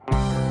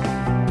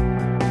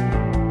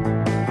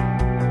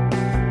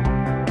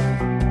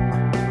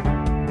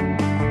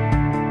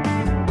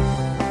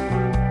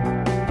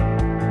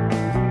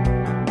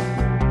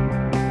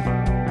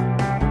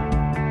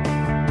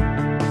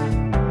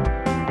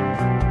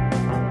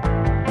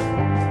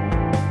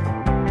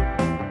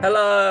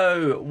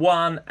Hello,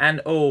 one and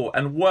all,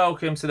 and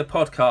welcome to the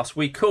podcast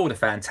we call the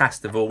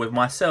Fantastival with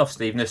myself,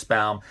 Steve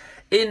Nussbaum,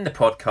 in the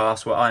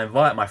podcast where I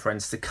invite my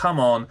friends to come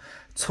on,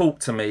 talk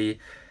to me,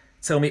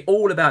 tell me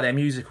all about their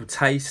musical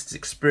tastes,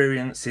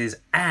 experiences,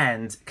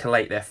 and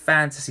collate their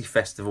fantasy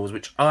festivals,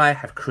 which I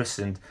have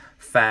christened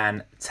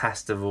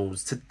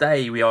Fantastivals.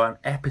 Today we are on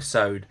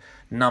episode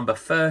number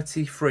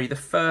 33, the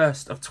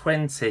first of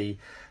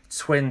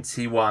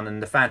 2021,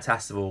 and the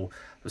Fantastival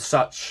was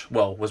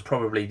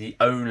probably the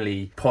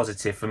only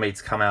positive for me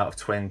to come out of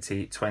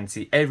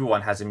 2020.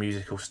 Everyone has a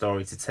musical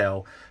story to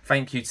tell.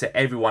 Thank you to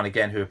everyone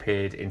again who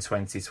appeared in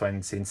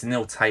 2020, and to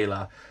Neil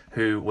Taylor,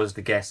 who was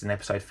the guest in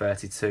episode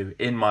 32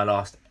 in my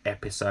last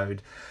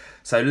episode.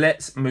 So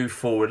let's move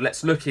forward.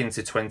 Let's look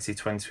into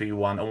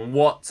 2021, and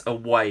what a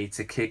way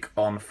to kick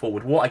on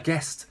forward. What a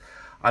guest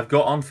I've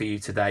got on for you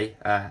today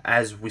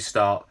as we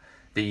start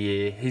the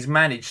year. He's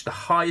managed the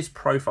highest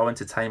profile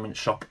entertainment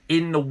shop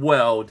in the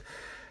world.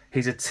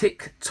 He's a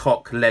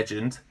TikTok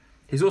legend.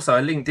 He's also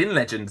a LinkedIn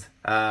legend.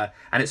 And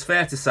it's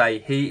fair to say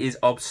he is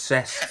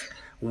obsessed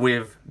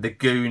with the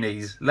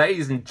Goonies.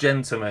 Ladies and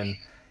gentlemen,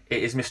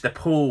 it is Mr.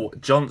 Paul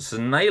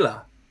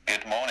Johnston-Naylor.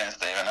 Good morning,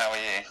 Stephen. How are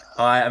you?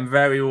 I am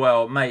very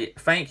well. Mate,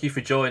 thank you for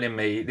joining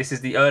me. This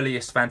is the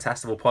earliest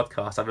Fantastival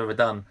podcast I've ever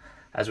done,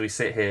 as we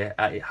sit here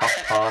at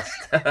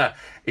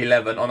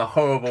 11:30 on a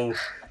horrible,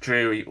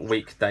 dreary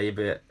weekday.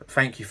 But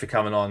thank you for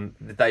coming on.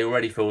 The day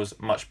already feels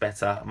much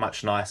better,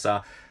 much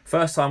nicer.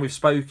 First time we've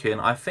spoken,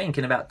 I think,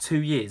 in about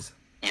 2 years.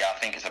 Yeah, I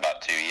think it's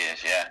about 2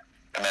 years, yeah.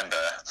 I remember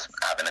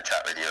having a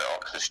chat with you at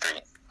Oxford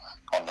Street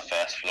on the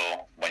first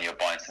floor when you were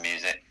buying some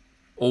music.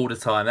 All the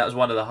time. That was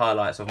one of the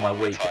highlights of my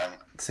week,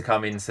 to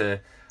come into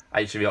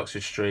HV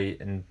Oxford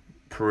Street and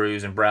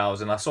peruse and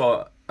browse. And I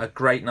saw a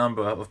great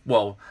number of,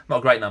 well, not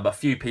a great number, a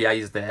few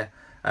PAs there.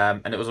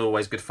 And it was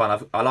always good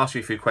fun. I'll ask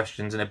you a few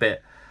questions in a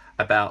bit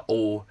about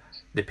all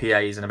the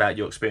PAs and about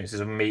your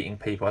experiences of meeting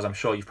people, as I'm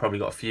sure you've probably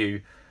got a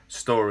few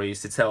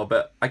stories to tell.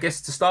 But I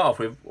guess to start off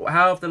with,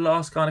 how have the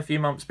last kind of few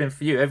months been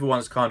for you?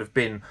 Everyone's kind of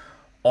been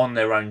on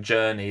their own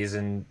journeys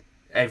and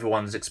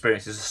everyone's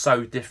experiences are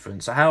so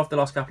different. So how have the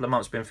last couple of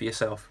months been for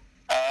yourself?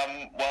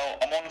 Well,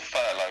 I'm on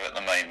furlough at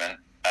the moment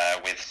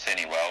with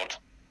Cineworld.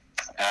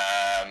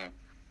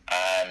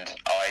 And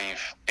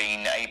I've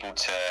been able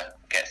to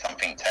get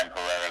something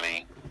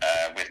temporarily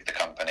with the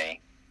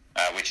company,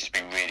 which has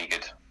been really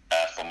good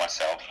for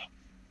myself.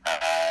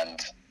 And,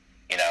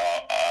 you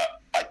know,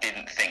 I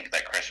didn't think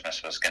that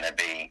Christmas was going to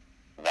be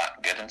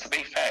that good. And to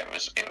be fair,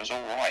 it was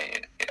all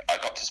right. I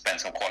got to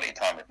spend some quality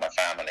time with my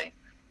family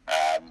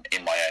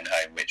in my own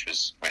home, which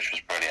was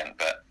brilliant.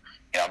 But,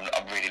 you know,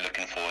 I'm really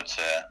looking forward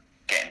to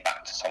getting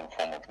back to some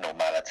form of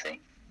normality.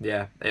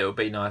 Yeah, it'll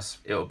be nice.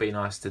 It'll be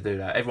nice to do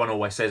that. Everyone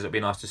always says it'll be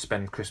nice to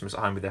spend Christmas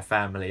at home with their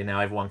family, and now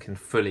everyone can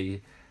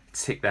fully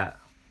tick that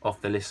off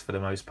the list for the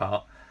most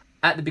part.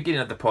 At the beginning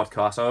of the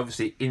podcast, I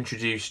obviously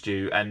introduced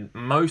you, and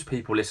most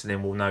people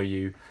listening will know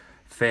you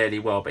fairly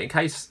well. But in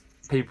case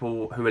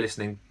people who are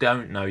listening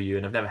don't know you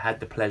and have never had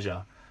the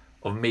pleasure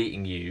of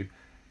meeting you,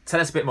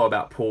 tell us a bit more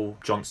about Paul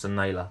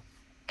Johnston-Naylor.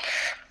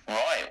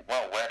 Right,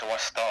 well, where do I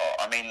start?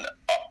 I mean,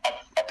 I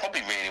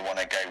probably really want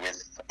to go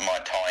with my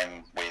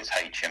time with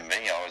HMV.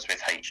 I was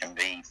with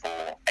HMV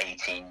for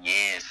 18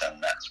 years,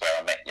 and that's where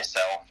I met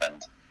yourself,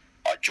 and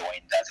I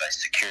joined as a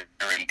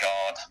security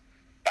guard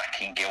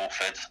back in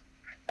Guildford,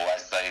 or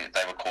as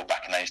they were called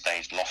back in those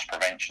days, loss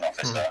prevention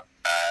officer,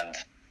 and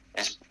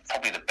it's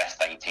probably the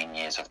best 18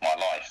 years of my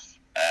life.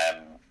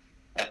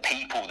 The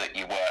people that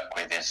you work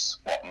with is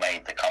what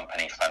made the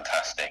company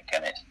fantastic,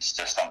 and it's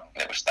just something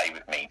that will stay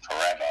with me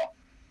forever.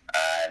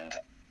 And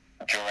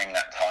during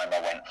that time, I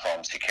went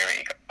from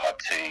security guard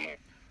to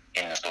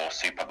in-store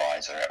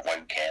supervisor at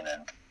Woking,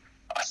 and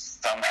I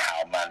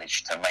somehow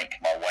managed to make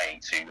my way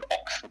to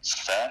Oxford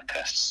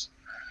Circus,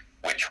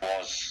 which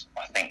was,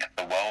 I think,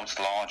 the world's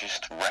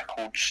largest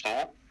record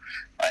store.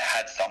 I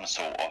had some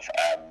sort of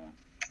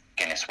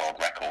Guinness World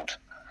Record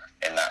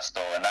in that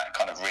store, and that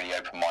kind of really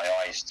opened my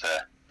eyes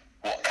to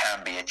what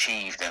can be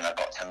achieved, and I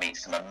got to meet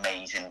some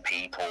amazing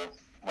people.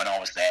 When I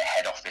was there,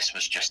 head office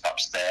was just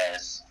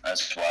upstairs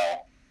as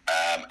well.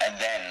 And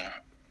then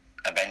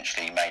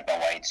eventually made my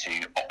way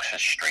to Oxford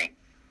Street.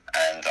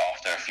 And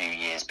after a few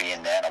years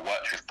being there, and I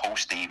worked with Paul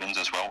Stevens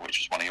as well, which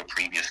was one of your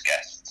previous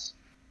guests.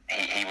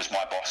 He was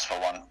my boss for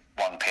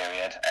one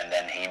period, and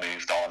then he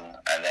moved on.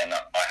 And then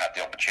I had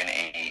the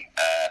opportunity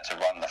to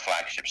run the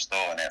flagship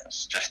store, and it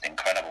was just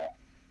incredible.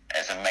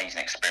 It's an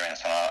amazing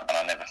experience, and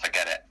I'll never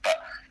forget it.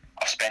 But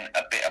I've spent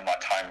a bit of my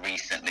time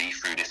recently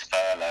through this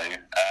furlough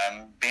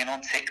being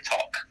on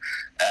TikTok.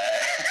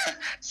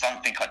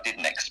 Something I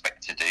didn't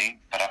expect to do,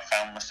 but I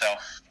found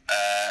myself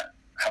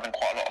having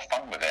quite a lot of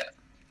fun with it.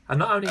 And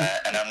not only,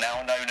 and I'm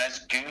now known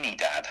as Goonie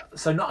Dad.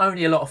 So not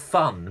only a lot of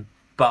fun,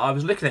 but I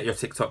was looking at your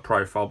TikTok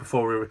profile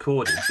before we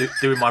recorded,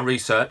 doing my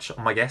research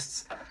on my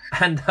guests,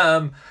 and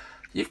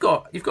you've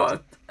got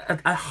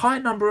a high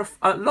number of,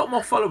 a lot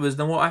more followers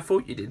than what I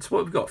thought you did. So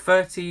what we've got,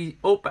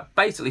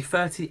 basically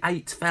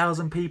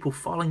 38,000 people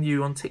following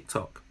you on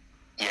TikTok.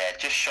 Yeah,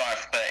 just shy of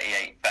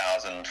 38,000.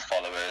 6,000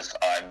 followers.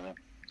 I'm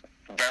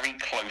very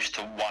close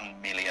to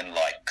 1 million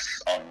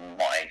likes on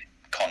my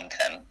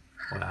content.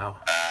 Wow.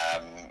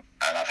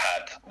 And I've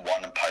had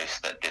one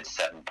post that did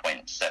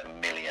 7.7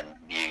 million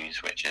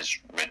views, which is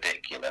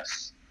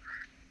ridiculous.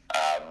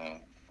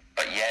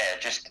 But yeah,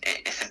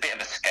 it's a bit of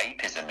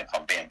escapism, if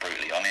I'm being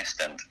brutally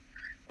honest, and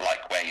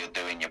like where you're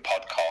doing your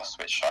podcasts,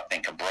 which I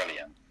think are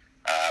brilliant.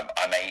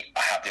 I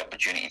have the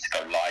opportunity to go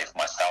live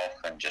myself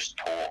and just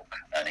talk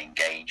and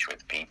engage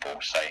with people.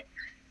 So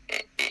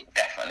it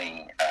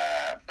definitely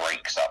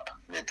breaks up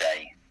the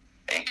day.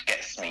 It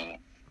gets me,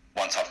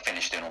 once I've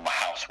finished doing all my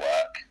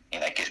housework,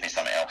 it gives me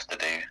something else to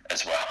do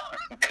as well.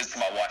 Because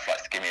my wife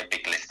likes to give me a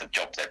big list of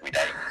jobs every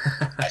day,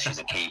 as she's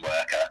a key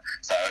worker.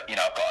 So, I've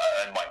got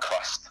to earn my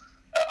crust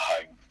at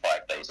home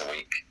 5 days a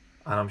week.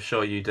 And I'm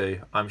sure you do.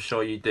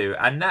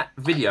 And that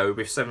video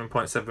with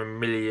 7.7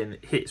 million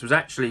hits was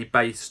actually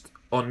based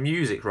on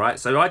music, right?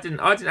 So I didn't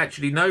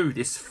actually know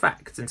this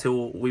fact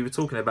until we were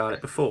talking about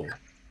it before.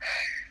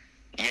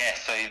 Yeah,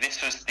 so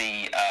this was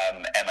the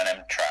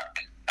Eminem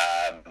track.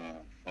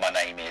 My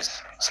name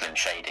is Slim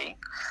Shady.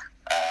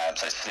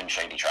 So it's a Slim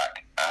Shady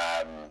track.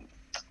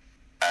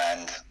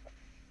 And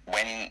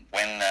when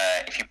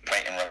if you play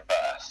it in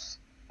reverse,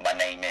 my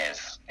name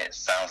is, it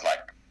sounds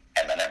like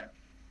Eminem.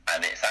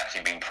 And it's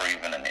actually been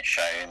proven and it's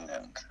shown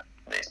and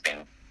it's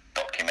been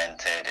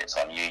documented. It's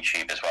on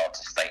YouTube as well to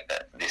state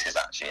that this is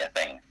actually a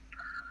thing.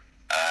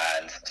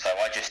 And so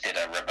I just did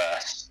a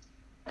reverse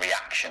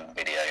reaction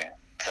video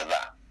to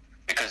that.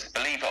 Because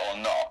believe it or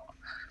not,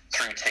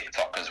 through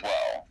TikTok as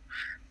well,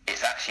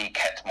 it's actually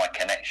kept my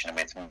connection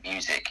with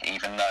music,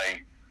 even though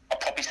I'll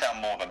probably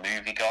sound more of a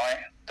movie guy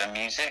than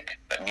music,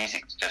 but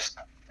music's just,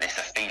 it's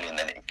a feeling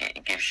that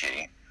it gives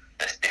you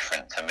that's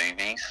different to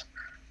movies.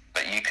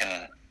 But you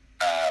can,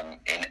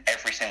 in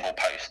every single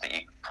post that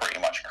you pretty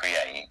much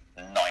create,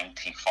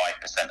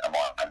 95% of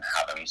mine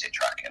have a music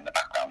track in the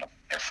background of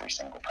every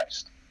single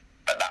post.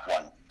 But that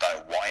one, don't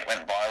know why it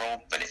went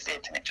viral, but it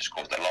did, and it just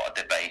caused a lot of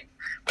debate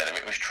whether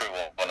it was true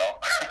or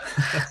not.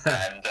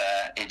 And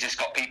it just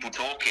got people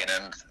talking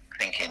and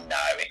thinking, no,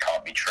 it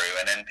can't be true,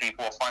 and then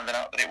people were finding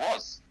out that it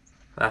was.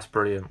 That's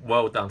brilliant.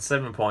 Well done.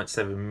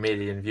 7.7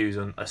 million views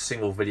on a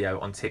single video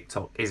on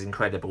TikTok is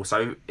incredible.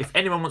 So if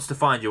anyone wants to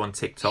find you on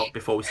TikTok,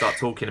 before we start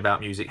talking about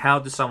music, how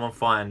does someone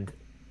find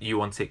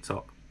you on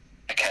TikTok?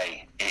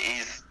 Okay, it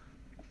is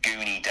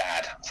Goonie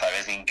Dad. So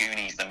as in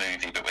Goonies the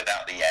movie, but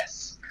without the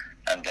S,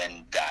 and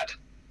then Dad.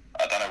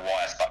 I don't know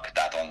why I stuck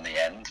Dad on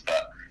the end,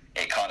 but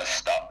it kind of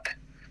stuck.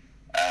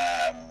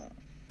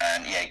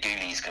 And yeah,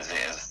 Goonies, because it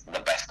is the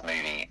best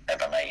movie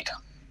ever made.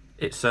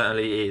 It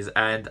certainly is.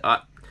 And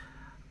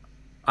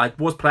I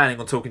was planning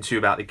on talking to you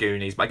about the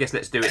Goonies, but I guess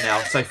let's do it now.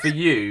 So for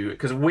you,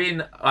 because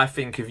when I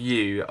think of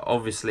you,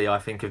 obviously I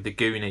think of the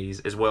Goonies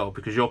as well,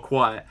 because you're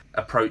quite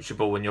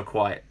approachable and you're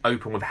quite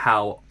open with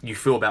how you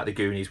feel about the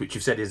Goonies, which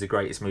you've said is the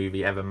greatest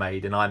movie ever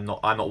made, and I'm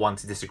not one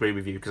to disagree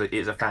with you because it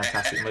is a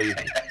fantastic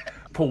movie.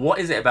 Paul, what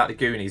is it about the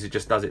Goonies that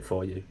just does it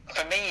for you?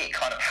 For me, it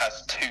kind of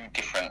has two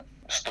different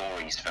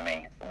stories for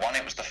me. One,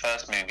 it was the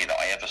first movie that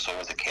I ever saw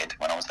as a kid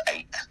when I was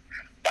 8,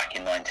 back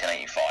in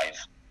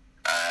 1985,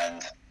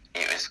 and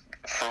it was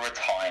through a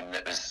time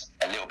that was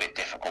a little bit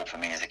difficult for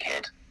me as a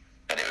kid,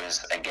 but it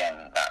was,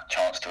 again, that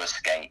chance to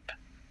escape,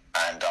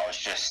 and I was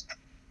just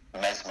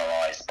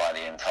mesmerised by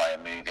the entire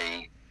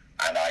movie,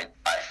 and I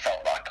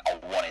felt like I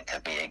wanted to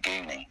be a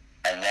Goonie.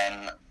 And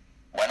then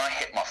when I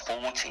hit my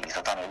 40s,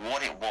 I don't know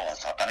what it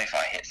was, I don't know if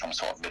I hit some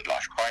sort of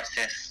midlife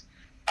crisis,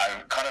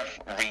 I kind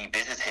of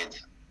revisited,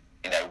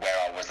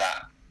 where I was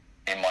at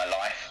in my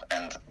life,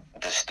 and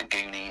just the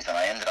Goonies, and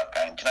I ended up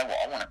going, do you know what,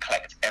 I want to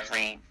collect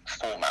every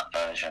format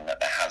version that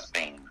there has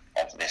been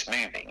of this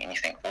movie. And you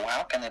think, well,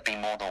 how can there be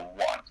more than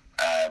one?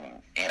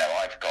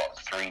 I've got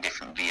 3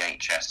 different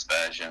VHS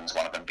versions,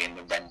 one of them being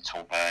the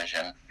rental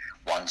version,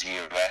 one's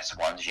US,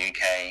 one's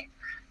UK.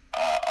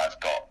 I've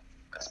got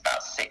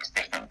about 6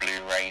 different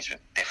Blu-rays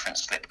with different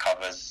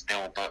slipcovers,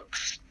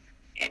 steelbooks.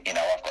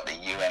 I've got the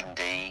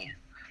UMD,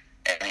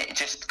 and it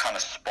just kind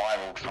of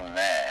spiraled from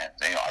there.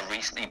 I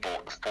recently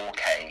bought the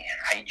 4K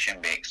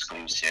HMV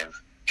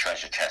exclusive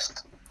treasure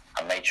chest.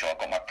 I made sure I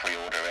got my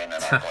pre-order in,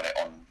 and I got it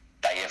on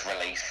day of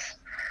release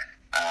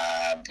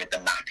with the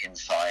map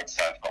inside,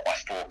 so I've got my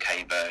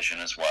 4K version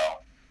as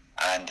well.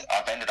 And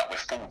I've ended up with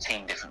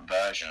 14 different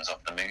versions of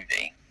the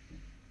movie,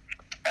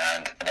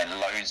 and then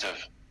loads of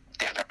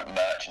different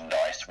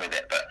merchandise with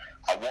it. But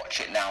I watch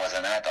it now as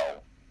an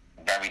adult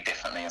very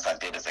differently as I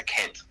did as a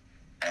kid.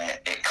 And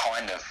it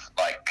kind of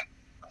like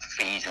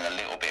feeds in a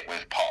little bit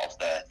with part of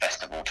the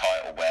festival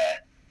title where,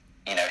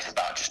 it's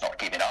about just not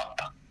giving up.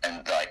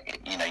 And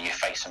you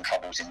face some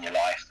troubles in your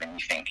life and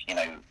you think,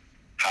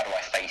 how do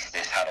I face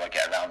this? How do I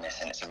get around this?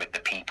 And it's with the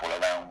people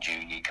around you,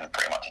 you can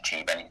pretty much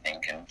achieve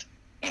anything. And,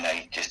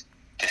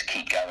 just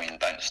keep going,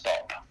 don't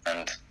stop.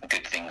 And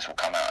good things will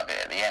come out of it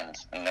at the end.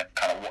 And I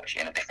kind of watch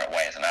it in a different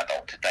way as an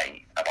adult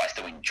today, but I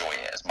still enjoy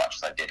it as much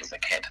as I did as a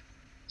kid.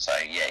 So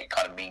yeah, it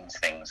kind of means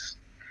things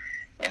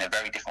in a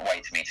very different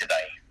way to me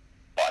today.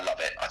 But I love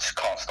it. I just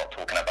can't stop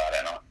talking about it,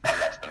 and I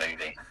love the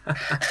movie.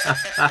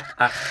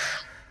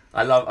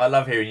 I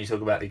love hearing you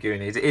talk about the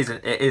Goonies. It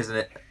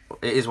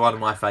is one of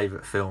my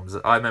favourite films.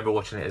 I remember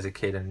watching it as a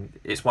kid, and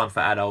it's one for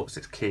adults,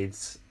 it's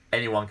kids,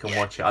 anyone can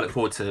watch it. I look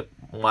forward to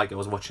my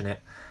girls watching it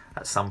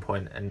at some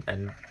point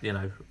and you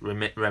know,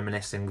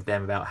 reminiscing with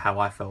them about how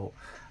I felt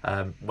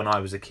when I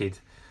was a kid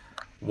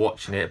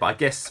watching it. But I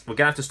guess we're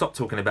gonna have to stop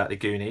talking about the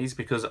Goonies,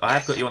 because I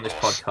have got you on this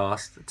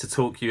podcast to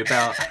talk to you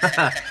about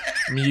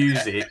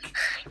music.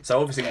 So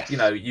obviously, you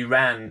know, you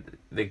ran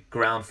the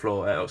ground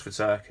floor at Oxford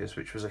Circus,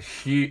 which was a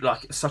huge,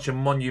 like, such a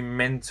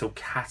monumental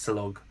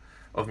catalogue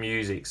of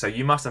music. So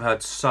you must have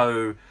heard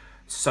so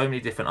many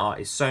different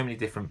artists, so many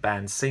different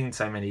bands, seen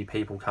so many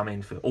people come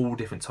in for all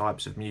different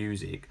types of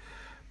music.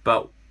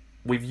 But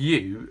with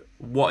you,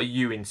 what are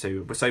you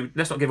into? So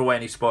let's not give away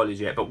any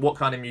spoilers yet, but what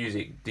kind of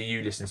music do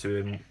you listen to,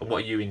 and what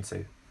are you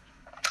into?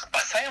 I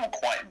say I'm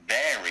quite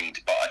varied,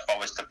 but if I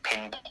was to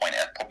pinpoint it,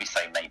 I'd probably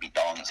say maybe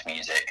dance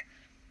music,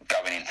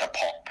 going into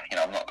pop. You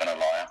know, I'm not going to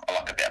lie, I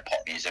like a bit of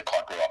pop music.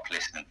 I grew up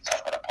listening to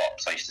a bit of pop,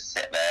 so I used to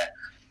sit there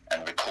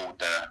and record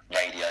the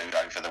radio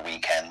over the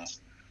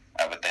weekends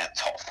with the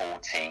top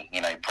 40,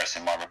 you know,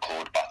 pressing my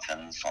record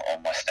buttons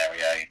on my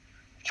stereo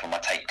for my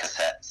tape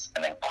cassettes,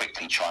 and then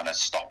quickly trying to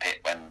stop it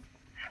when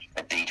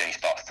the DJ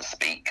starts to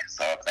speak.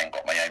 So I've then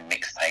got my own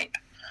mixtape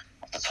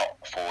of the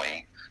top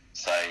 40.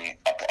 So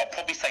I'll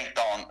probably say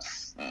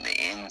dance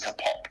into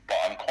pop, but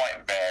I'm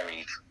quite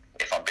varied,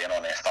 if I'm being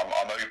honest.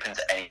 I'm open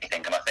to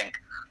anything, and I think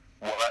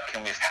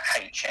working with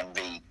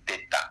HMV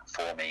did that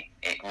for me.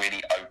 It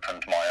really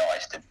opened my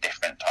eyes to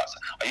different types.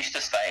 I used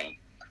to say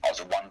I was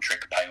a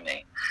one-trick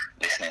pony,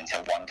 listening to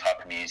one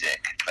type of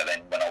music, but then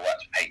when I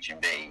worked with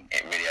HMV,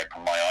 it really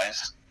opened my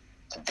eyes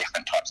to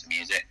different types of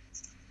music.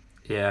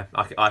 Yeah,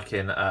 I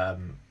can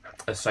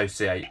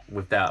associate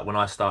with that. When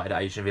I started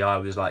at HMV, I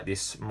was like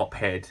this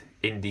mop-head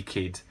indie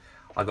kid.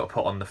 I got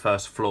put on the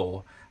first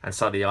floor, and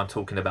suddenly I'm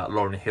talking about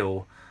Lauryn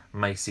Hill,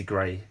 Macy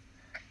Gray,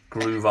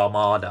 Groove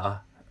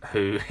Armada,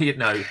 who, you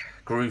know,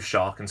 Groove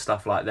Shark and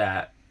stuff like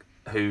that,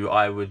 who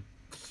I would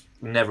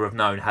never have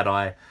known had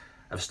I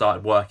have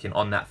started working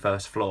on that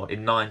first floor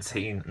in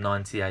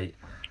 1998.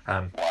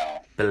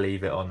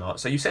 Believe it or not.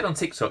 So you said on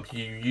TikTok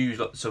you use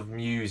lots of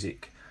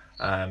music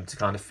to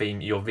kind of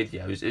theme your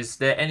videos. Is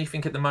there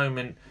anything at the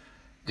moment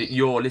that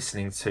you're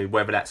listening to,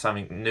 whether that's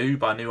something new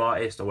by a new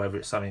artist or whether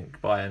it's something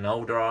by an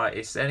older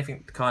artist,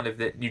 anything kind of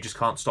that you just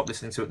can't stop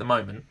listening to at the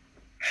moment?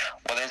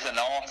 Well, there's an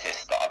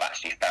artist that I've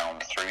actually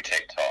found through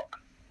TikTok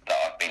that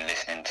I've been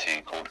listening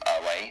to called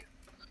OA,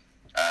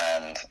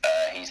 and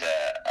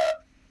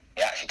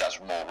he actually does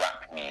more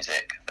rap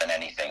music than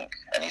anything,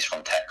 and he's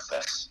from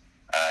Texas.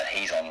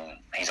 He's on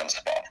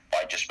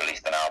Spotify. Just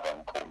released an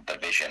album called The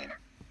Vision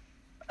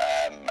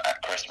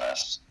at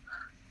Christmas,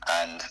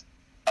 and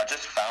I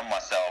just found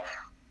myself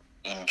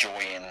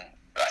enjoying.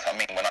 I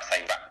mean, when I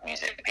say rap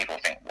music, people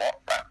think, what,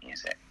 rap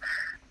music?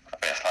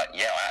 But it's like,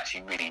 yeah, I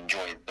actually really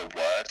enjoy the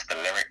words, the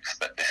lyrics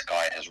that this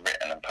guy has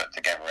written and put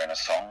together in a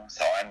song.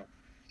 So I'm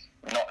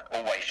not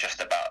always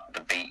just about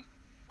the beat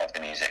of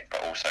the music,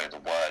 but also the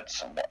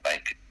words and what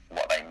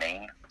they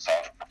mean. So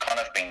I've kind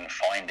of been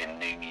finding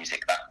new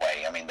music that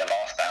way. I mean, the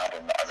last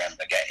album that I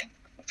remember getting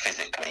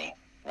physically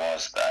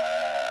was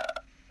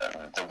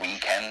The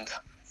Weeknd.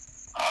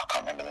 I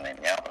can't remember the name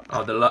of the album.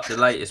 Oh, the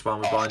latest one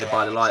with Blinded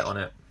by the Light on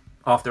it.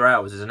 After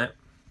Hours, isn't it?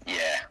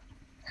 Yeah.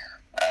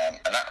 And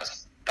that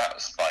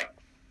was like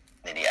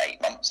nearly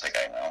 8 months ago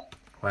now.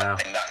 Wow. I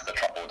think that's the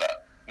trouble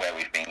where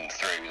we've been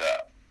through,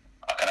 that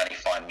I can only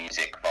find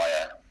music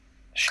via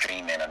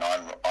streaming, and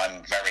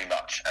I'm very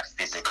much a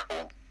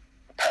physical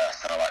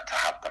person. I like to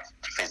have the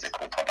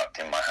physical product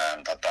in my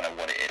hand. I don't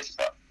know what it is,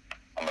 but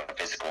I'm a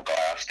physical guy.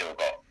 I've still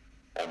got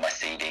all my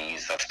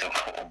CDs, I've still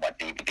got all my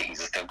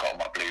DVDs, I've still got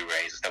my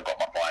Blu-rays, I've still got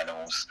my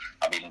vinyls,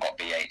 I've even got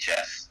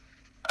VHS.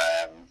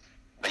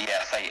 But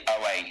yeah, I say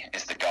OA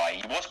is the guy.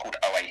 He was called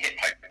OA Hip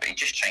Hop, but he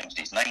just changed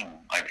his name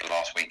over the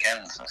last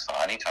weekend. So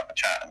I need to have a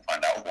chat and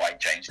find out why he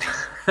changed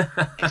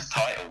his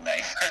title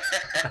name.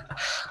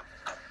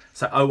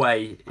 So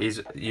OA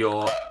is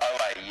your...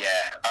 OA,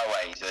 yeah.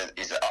 OA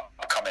is an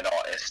upcoming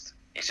artist.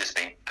 He's just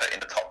been put in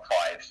the top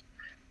 5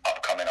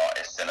 upcoming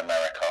artists in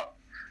America.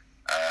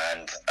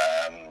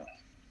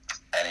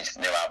 And his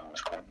new album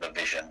is called The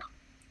Vision.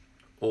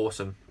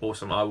 Awesome.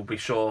 I will be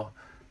sure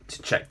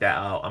to check that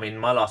out. I mean,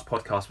 my last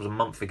podcast was a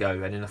month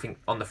ago, and then I think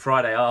on the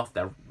Friday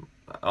after,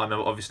 I'm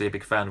obviously a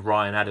big fan of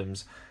Ryan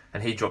Adams,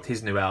 and he dropped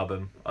his new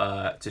album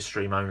to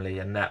stream only,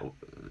 and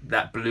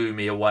that blew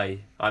me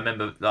away. I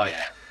remember,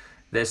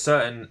 there's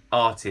certain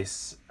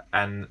artists,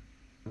 and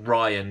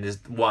Ryan is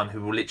one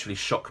who will literally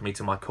shock me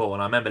to my core,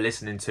 and I remember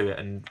listening to it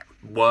and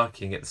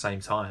working at the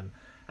same time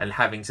and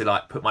having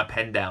to put my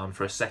pen down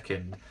for a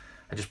second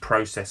and just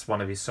process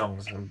one of his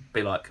songs and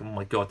be like, oh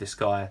my god, this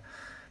guy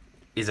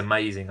is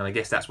amazing. And I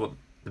guess that's what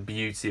the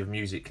beauty of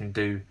music can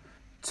do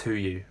to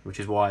you, which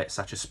is why it's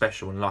such a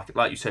special and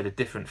like you said, a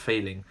different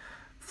feeling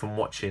from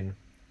watching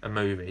a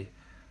movie.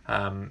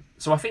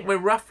 So I think we're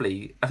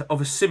roughly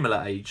of a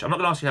similar age. I'm not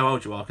going to ask you how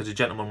old you are, because a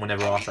gentleman will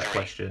never ask that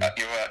question.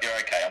 You're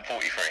okay. I'm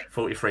 43.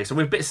 43. So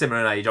we're a bit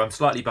similar in age. I'm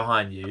slightly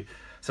behind you.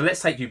 So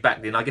let's take you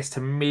back then, I guess,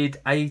 to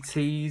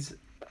mid-80s,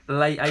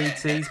 late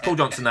 80s. Paul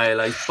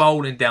Johnston-Naylor, he's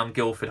bowling down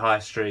Guildford High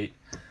Street.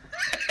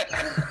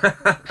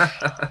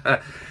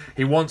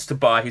 He wants to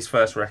buy his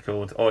first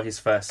record or his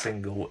first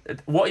single.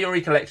 What are your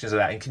recollections of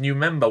that? And can you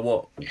remember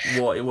what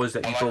it was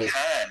that you bought? I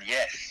can,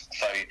 yes.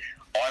 So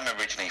I'm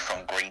originally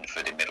from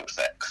Greenford in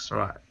Middlesex.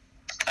 Right.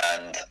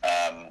 And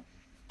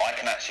I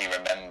can actually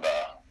remember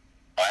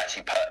I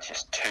actually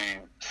purchased 2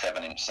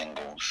 7-inch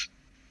singles.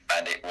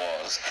 And it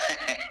was...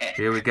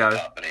 Here we go. I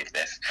can't believe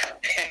this.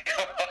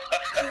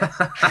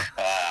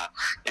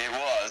 It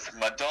was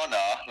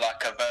Madonna,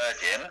 Like a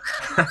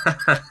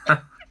Virgin.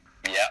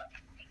 Yep.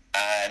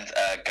 And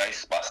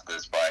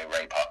Ghostbusters by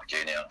Ray Park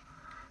Jr.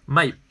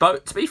 Mate,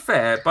 to be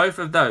fair, both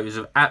of those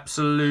have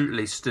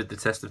absolutely stood the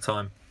test of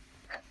time.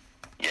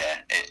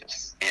 Yeah,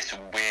 it's a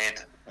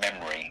weird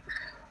memory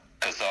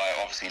because I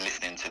obviously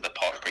listening to the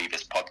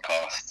previous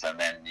podcasts, and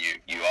then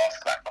you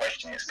ask that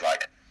question. It's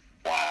like,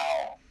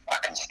 wow, I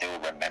can still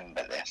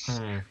remember this,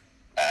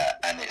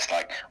 and it's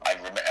like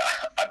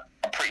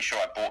I'm pretty sure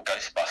I bought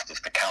Ghostbusters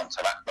to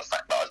counteract the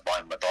fact that I was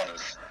buying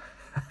Madonna's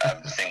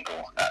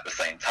single at the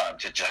same time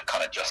to just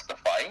kind of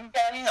justify.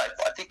 Yeah, you know,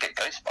 I did get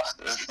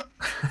Ghostbusters,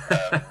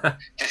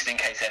 just in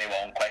case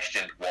anyone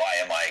questioned why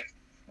am I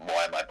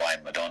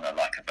buying Madonna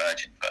Like a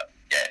Virgin. But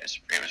yeah,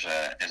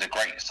 it was a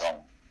great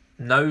song.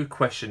 No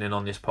questioning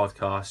on this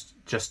podcast,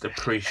 just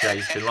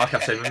appreciation. Like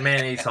I've said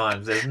many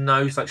times, there's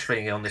no such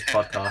thing on this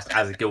podcast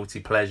as a guilty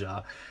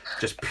pleasure,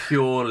 just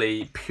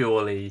purely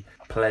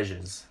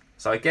pleasures.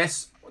 So I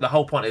guess the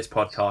whole point of this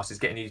podcast is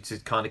getting you to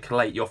kind of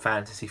collate your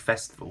fantasy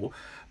festival.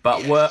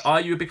 But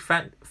are you a big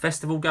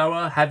festival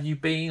goer? Have you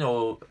been,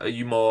 or are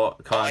you more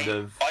kind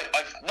of...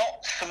 I've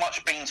not so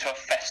much been to a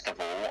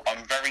festival.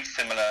 I'm very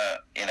similar,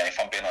 you know, if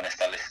I'm being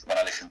honest, when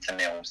I listen to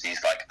Nils,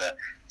 he's like the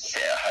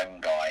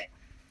sit-at-home guy.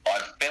 I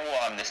feel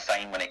I'm the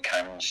same when it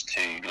comes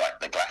to, like,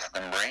 the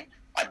Glastonbury.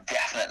 I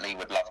definitely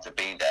would love to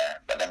be there,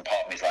 but then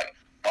part of me is like,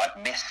 but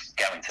I'd miss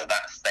going to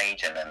that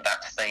stage and then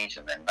that stage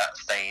and then that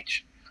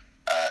stage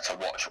to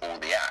watch all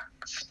the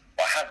acts.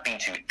 I have been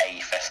to a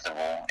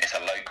festival. It's a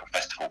local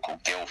festival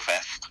called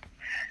Guildfest,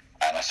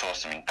 and I saw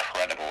some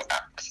incredible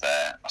acts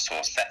there. I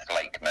saw Seth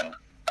Lakeman,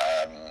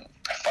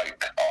 a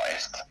folk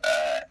artist.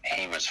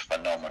 He was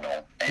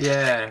phenomenal.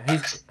 Yeah,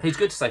 he's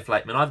good, Seth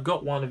Lakeman. I've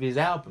got one of his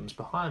albums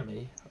behind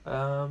me.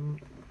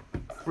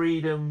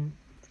 Freedom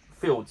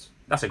Fields.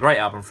 That's a great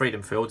album,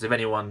 Freedom Fields. If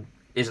anyone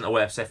isn't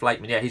aware of Seth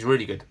Lakeman, yeah, he's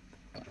really good.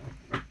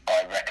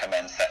 I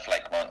recommend Seth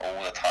Lakeman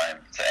all the time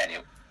to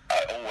anyone.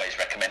 I always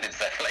recommended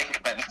Seth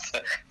Lakeman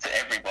to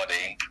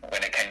everybody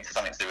when it came to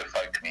something to do with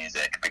folk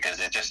music, because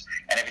it just,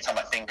 and every time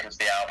I think of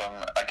the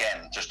album,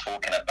 again, just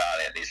talking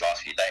about it these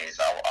last few days,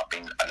 I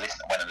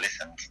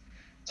listened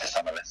to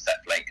some of Seth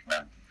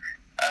Lakeman,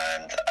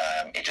 and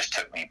it just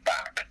took me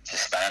back to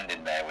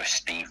standing there with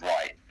Steve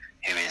Wright,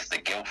 who is the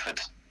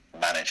Guildford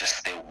manager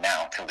still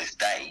now, till this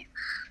day,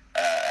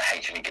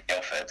 HMV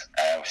Guildford.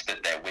 We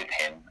stood there with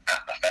him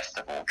at the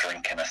festival,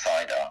 drinking a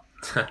cider,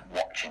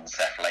 watching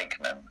Seth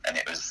Lakeman, and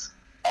it was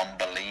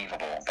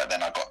unbelievable. But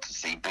then I got to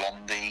see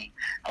Blondie,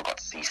 I got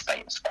to see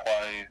Status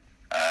Quo.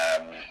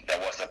 There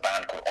was a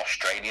band called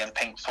Australian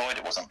Pink Floyd.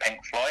 It wasn't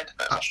Pink Floyd,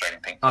 but it was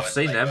Australian Pink Floyd. I've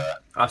seen them.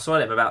 I saw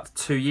them about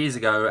 2 years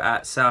ago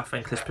at South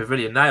End Cliffs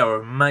Pavilion. They are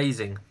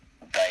amazing.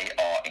 They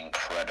are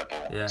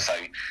incredible. Yeah. So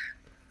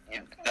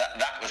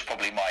that was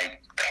probably my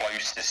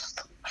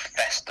closest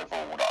festival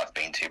that I've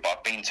been to, but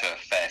I've been to a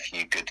fair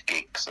few good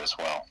gigs as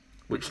well.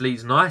 Which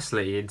leads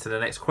nicely into the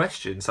next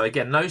question. So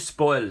again, no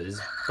spoilers,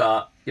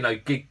 but you know,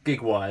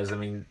 gig wise, I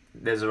mean,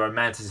 there's a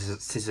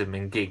romanticism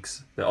in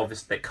gigs that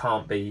obviously that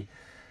can't be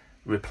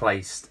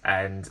replaced,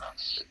 and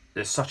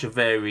there's such a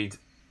varied,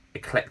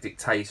 eclectic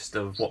taste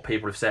of what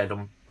people have said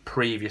on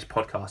previous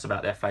podcasts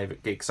about their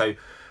favourite gigs. So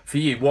for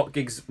you, what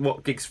gigs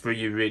for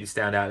you really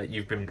stand out that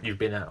you've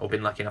been at or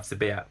been lucky enough to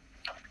be at?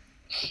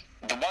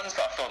 The ones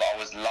that I thought I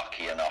was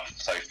lucky enough,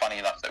 so funny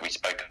enough that we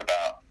spoke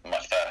about my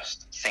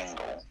first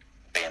single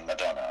being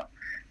Madonna.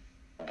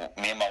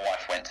 Me and my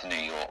wife went to New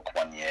York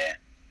one year,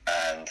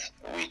 and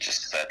we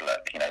just said,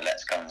 look, you know,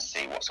 let's go and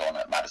see what's on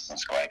at Madison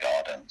Square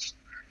Gardens.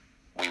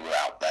 We were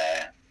out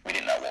there, we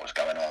didn't know what was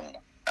going on,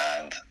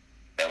 and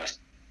there was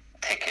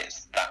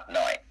tickets that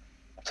night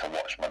to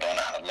watch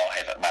Madonna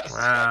live at Madison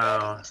Square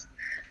Gardens.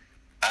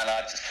 And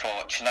I just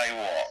thought, you know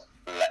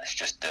what, let's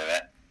just do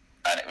it.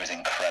 And it was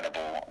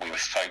incredible. We were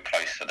so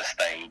close to the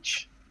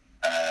stage,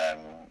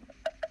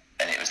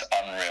 and it was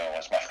unreal. It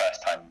was my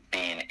first time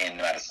being in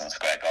Madison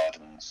Square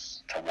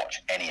Gardens to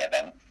watch any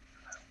event,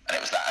 and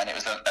it was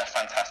a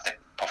fantastic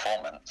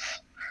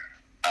performance.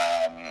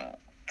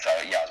 So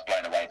yeah, I was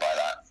blown away by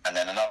that. And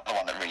then another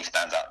one that really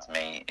stands out to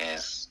me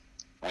is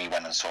we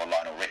went and saw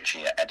Lionel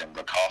Richie at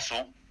Edinburgh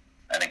Castle,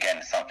 and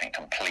again, something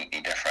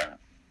completely different,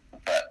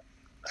 but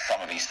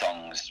some of these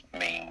songs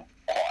mean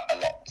quite a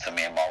lot to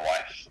me and my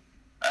wife.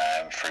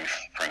 Through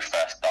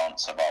first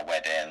dance of our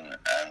wedding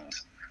and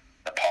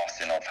the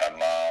passing of her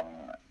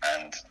mum,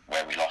 and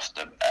where we lost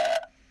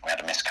we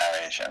had a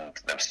miscarriage, and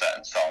there was a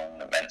certain song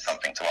that meant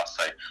something to us.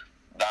 So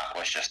that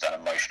was just an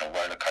emotional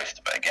roller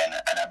coaster. But again,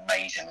 an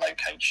amazing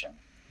location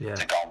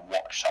to go and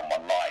watch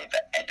someone live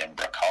at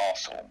Edinburgh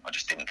Castle. I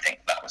just didn't think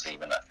that was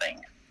even a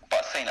thing.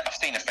 But I've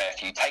seen a fair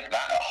few. Take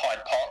That at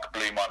Hyde Park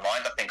blew my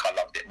mind. I think I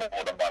loved it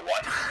more than my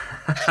wife.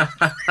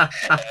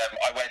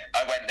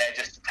 I went there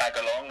just to tag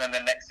along, and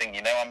the next thing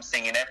you know, I'm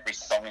singing every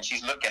song, and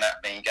she's looking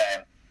at me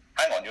going,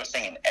 "Hang on, you're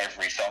singing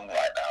every song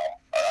right now?"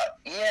 I'm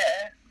like,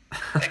 "Yeah,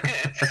 they're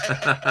good."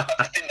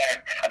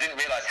 I didn't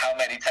realise how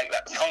many Take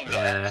That songs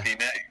I actually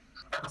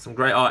knew. Some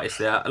great artists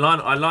there.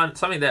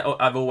 Something that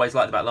I've always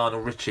liked about Lionel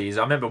Richie is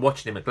I remember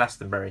watching him at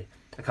Glastonbury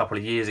a couple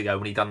of years ago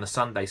when he done the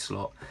Sunday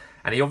slot,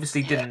 and he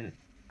obviously didn't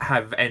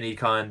have any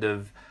kind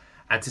of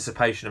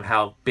anticipation of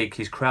how big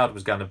his crowd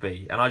was going to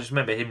be, and I just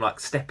remember him like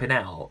stepping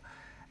out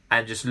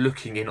and just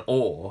looking in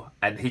awe,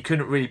 and he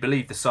couldn't really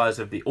believe the size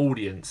of the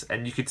audience,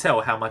 and you could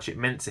tell how much it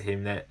meant to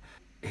him that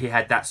he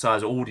had that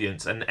size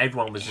audience, and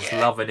everyone was just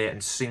loving it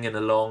and singing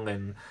along,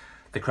 and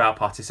the crowd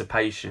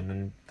participation.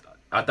 And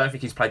I don't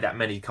think he's played that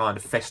many kind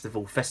of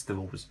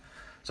festivals,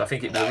 so I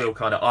think it was a real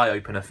kind of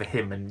eye-opener for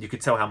him, and you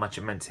could tell how much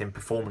it meant to him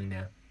performing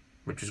there,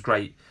 which was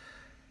great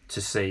to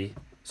see.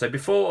 So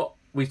before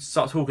we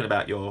start talking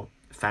about your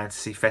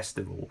fantasy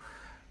festival,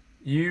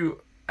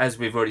 you, as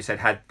we've already said,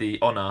 had the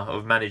honour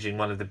of managing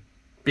one of the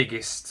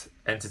biggest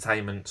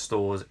entertainment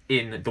stores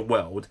in the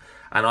world,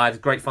 and I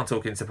had great fun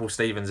talking to Paul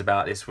Stevens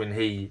about this when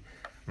he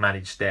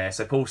managed there.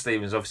 So Paul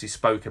Stevens obviously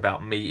spoke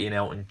about meeting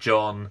Elton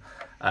John,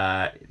 they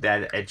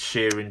had Ed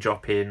Sheeran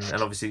drop in,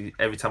 and obviously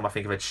every time I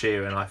think of Ed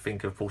Sheeran I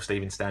think of Paul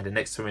Stevens standing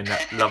next to him in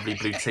that lovely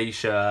blue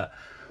t-shirt.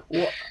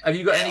 What, have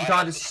you got any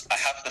kind of... I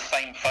have the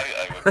same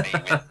photo of me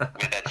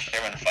with Ed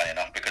Sheeran, funny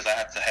enough, because I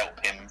had to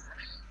help him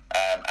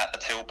at the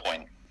till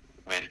point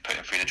with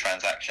putting through the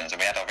transactions, and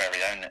we had our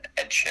very own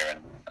Ed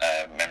Sheeran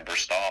member of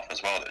staff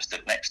as well that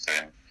stood next to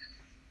him,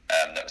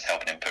 that was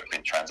helping him put through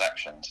the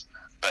transactions.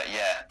 But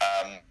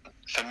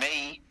for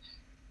me,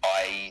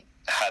 I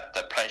had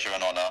the pleasure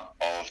and honour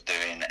of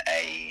doing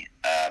a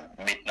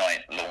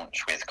midnight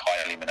launch with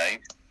Kylie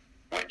Minogue,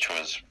 which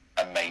was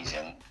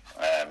amazing,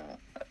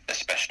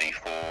 especially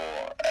for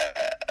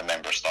a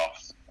member of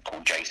staff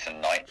called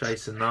Jason Knight.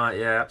 Jason Knight,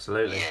 yeah,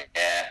 absolutely.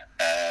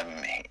 Yeah,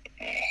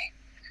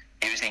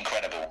 he was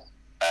incredible.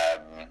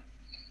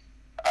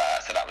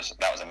 So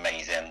that was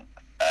amazing.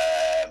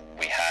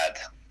 We had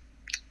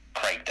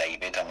Craig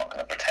David. I'm not going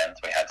to pretend.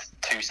 We had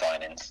 2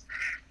 signings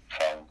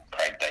from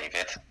Craig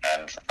David,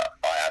 and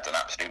I had an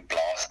absolute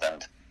blast.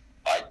 And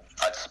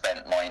I'd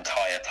spent my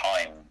entire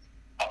time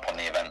up on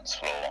the events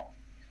floor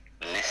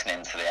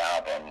listening to the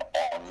album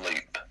on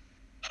loop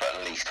for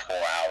at least 4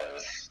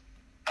 hours,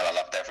 and I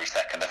loved every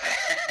second of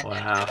it.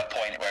 Wow. To the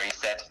point where he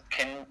said,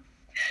 can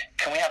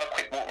we have a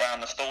quick walk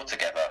around the store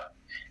together?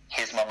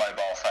 Here's my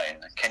mobile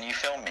phone. Can you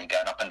film me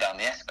going up and down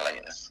the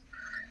escalators?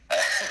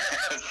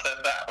 So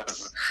that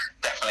was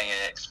definitely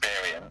an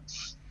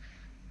experience.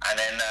 And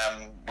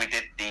then we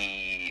did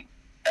the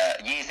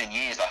Years and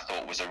Years, I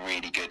thought was a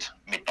really good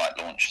midnight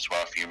launch as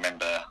well, if you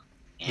remember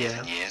Years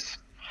and Years.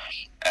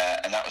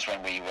 And that was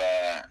when we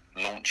were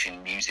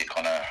launching music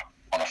on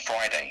a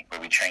Friday,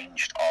 where we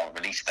changed our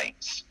release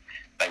dates.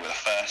 They were the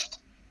first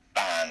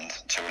band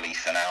to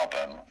release an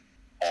album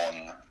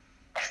on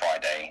a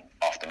Friday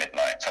after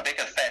midnight. So I did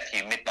a fair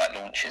few midnight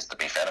launches, to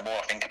be fair. The more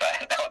I think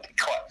about it now, I did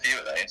quite a few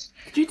of those.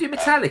 Did you do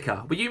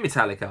Metallica? Were you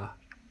Metallica?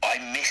 I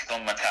missed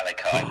on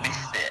Metallica. I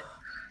missed it.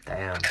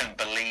 Damn. I couldn't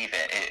believe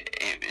it.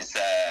 It was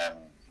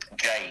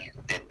Jay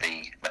did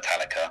the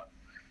Metallica.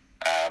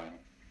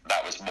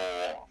 That was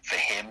more for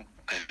him,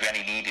 because we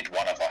only needed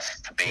one of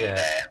us to be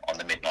there on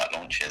the midnight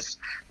launches,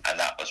 and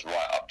that was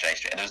right up J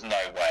Street. And there was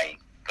no way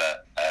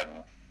that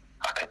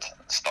I could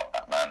stop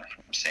that man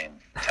from seeing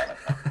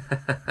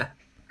Metallica.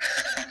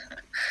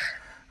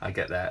 I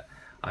get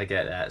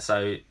that.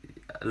 So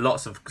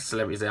lots of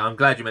celebrities there. I'm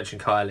glad you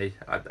mentioned Kylie.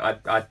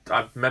 I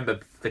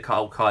remember the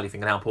whole Kylie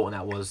thing and how important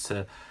that was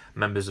to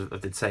members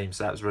of the team.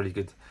 So that was really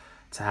good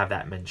to have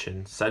that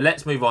mentioned. So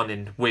let's move on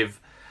in with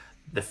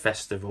the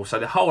festival. So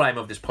the whole aim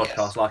of this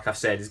podcast, like I've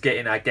said, is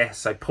getting our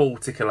guests, so Paul,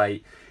 to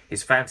collate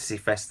his fantasy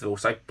festival.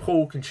 So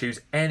Paul can choose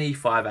any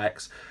 5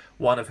 acts,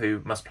 one of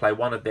who must play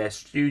one of their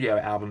studio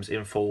albums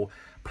in full,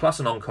 plus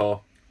an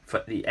encore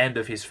for the end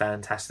of his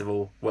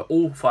Fantastival, where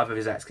all 5 of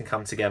his acts can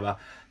come together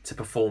to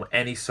perform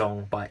any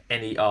song by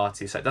any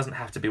artist. So it doesn't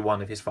have to be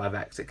one of his 5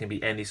 acts, it can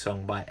be any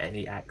song by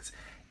any act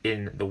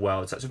in the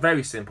world. So it's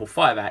very simple.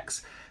 5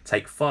 acts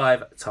take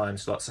 5 time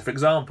slots. So for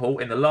example,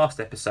 in the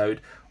last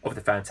episode of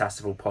the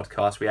Fantastival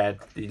podcast, we had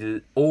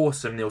the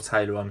awesome Neil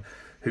Taylor on,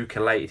 who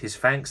collated his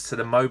thanks to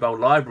the Mobile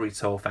Library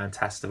Tour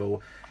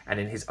Fantastival, and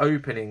in his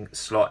opening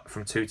slot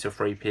from 2 to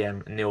 3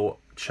 p.m, Neil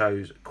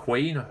chose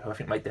Queen, who I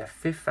think made their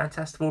 5th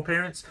Fantastival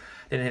appearance.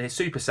 Then in his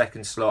super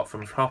second slot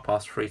from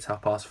 3:30 to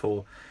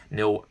 4:30,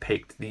 Neil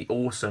picked the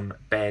awesome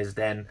Bears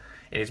Den.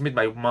 In his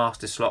midway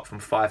master slot from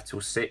 5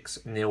 till 6,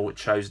 Neil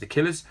chose The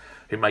Killers,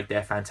 who made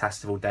their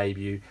Fantastival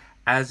debut,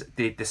 as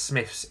did the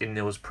Smiths in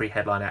Neil's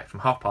pre-headline act from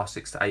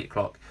 6:30 to 8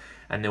 o'clock.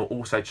 and Neil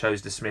also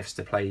chose the Smiths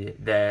to play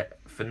their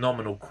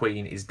phenomenal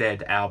Queen is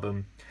Dead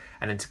album.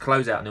 And then to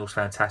close out Neil's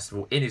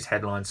Fantastival in his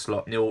headline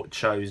slot, Neil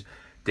chose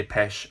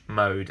Depeche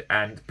Mode.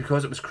 And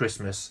because it was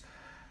Christmas,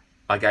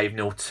 I gave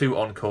Neil 2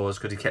 encores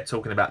because he kept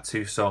talking about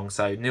 2 songs.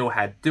 So Neil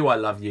had Do I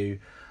Love You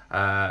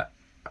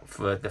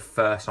for the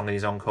first song in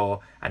his encore,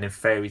 and then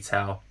Fairy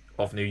Tale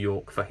of New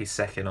York for his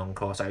second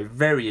encore. So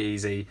very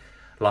easy.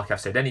 Like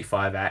I've said, any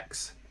 5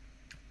 acts,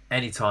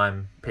 any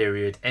time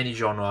period, any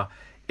genre,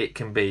 it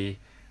can be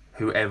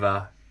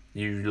whoever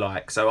you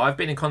like. So I've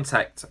been in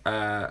contact,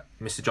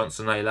 Mr.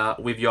 Johnston-Naylor,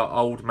 with your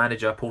old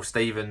manager, Paul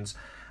Stevens,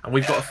 and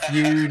we've got a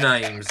few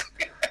names.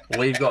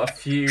 We've got a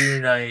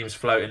few names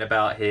floating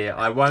about here.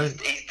 I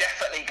won't... He's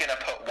definitely going to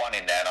put one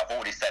in there, and I've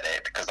already said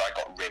it because I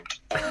got ribbed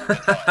all the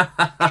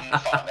time. In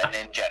fun and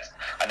in jest.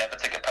 I never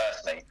took it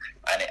personally.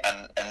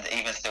 And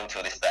even still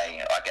to this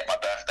day, I get my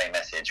birthday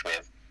message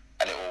with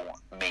a little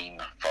meme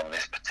from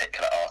this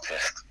particular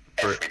artist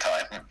every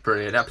time.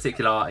 Brilliant. That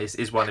particular artist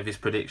is one of his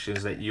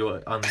predictions that you're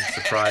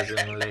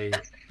unsurprisingly...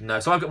 No,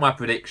 so I've got my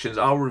predictions.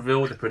 I'll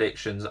reveal the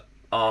predictions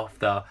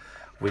after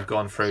we've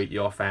gone through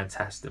your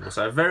Fantastival.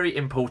 So a very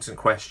important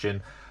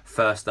question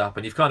first up,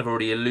 and you've kind of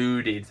already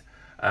alluded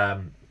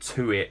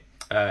to it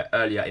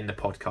earlier in the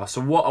podcast.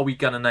 So what are we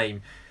going to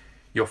name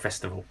your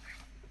festival?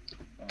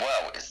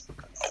 Well,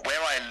 where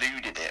I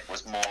alluded it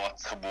was more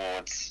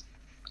towards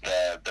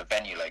the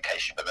venue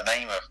location, but the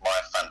name of my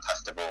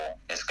Fantastival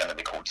is going to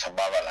be called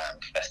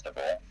Tomorrowland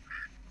Festival,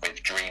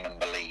 with Dream and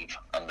Believe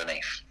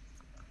underneath.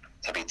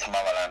 So it'll be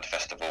Tomorrowland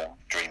Festival,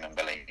 Dream and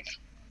Believe.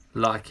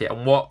 Like it.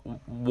 And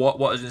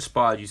what has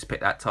inspired you to pick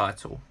that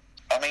title?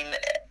 I mean,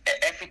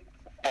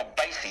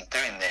 basically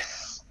doing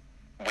this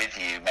with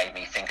you made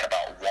me think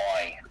about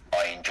why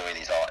I enjoy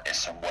these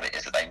artists and what it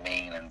is that they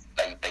mean, and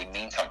they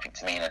mean something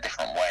to me in a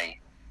different way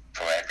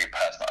for every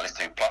person that I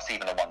listen to, plus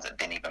even the ones that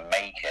didn't even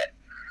make it.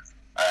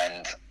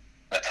 And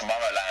the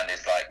Tomorrowland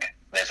is like,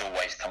 there's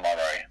always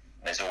tomorrow.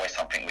 There's always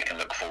something we can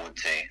look forward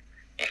to.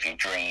 If you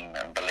dream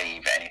and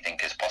believe anything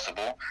is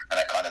possible. And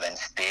that kind of then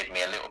steered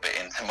me a little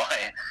bit into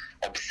my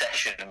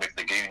obsession with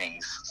the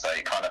Goonies. So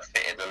it kind of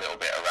fitted a little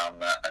bit around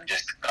that, and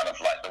just kind of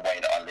like the way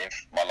that I live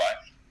my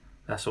life.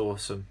 That's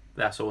awesome.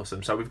 That's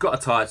awesome. So we've got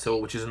a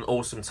title, which is an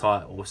awesome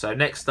title. So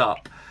next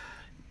up,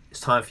 it's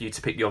time for you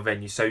to pick your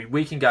venue. So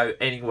we can go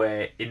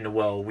anywhere in the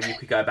world. You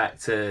could go back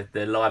to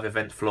the live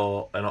event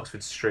floor on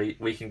Oxford Street.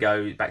 We can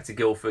go back to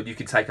Guildford. You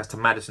could take us to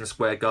Madison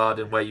Square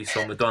Garden where you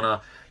saw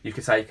Madonna. You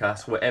could take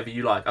us wherever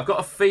you like. I've got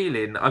a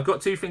feeling, I've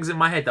got 2 things in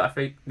my head that I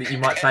think that you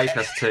might take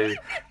us to.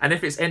 And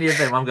if it's any of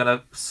them, I'm going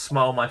to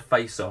smile my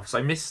face off.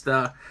 So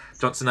Mr.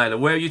 Johnston-Naylor,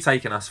 where are you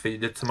taking us for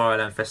the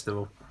Tomorrowland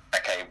Festival?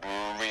 Okay, we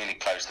were really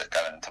close to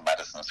going to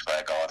Madison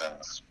Square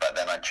Gardens, but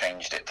then I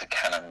changed it to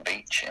Cannon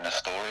Beach in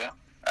Astoria.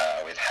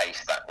 With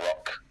Haystack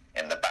Rock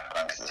in the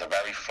background, because it's a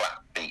very flat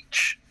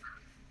beach,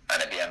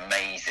 and it'd be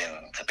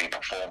amazing to be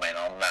performing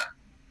on that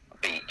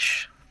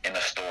beach in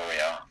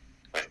Astoria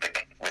with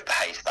the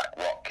Haystack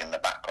Rock in the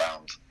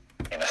background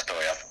in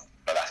Astoria.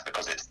 But that's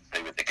because it's to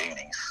do with the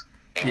Goonies.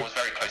 It was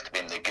very close to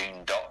being the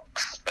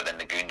Goondocks, but then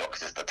the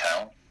Goondocks is the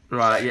town.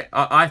 Right, so,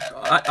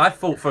 yeah. I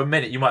thought for a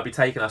minute you might be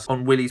taking us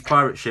on Willie's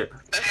pirate ship.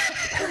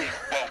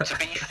 Well, to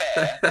be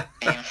fair,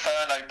 the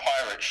Inferno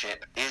pirate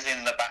ship is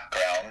in the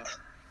background.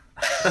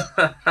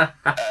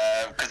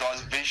 Because I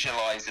was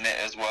visualising it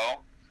as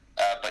well,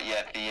 but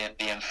yeah,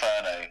 the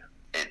Inferno,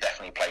 it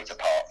definitely plays a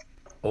part.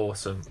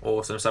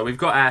 Awesome. So we've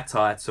got our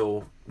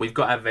title, we've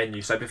got our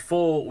venue. So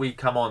before we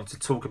come on to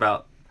talk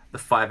about the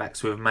 5 acts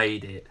who have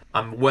made it,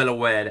 I'm well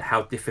aware that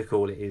how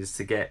difficult it is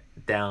to get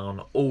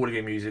down all of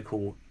your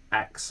musical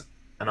acts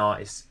and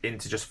artists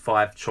into just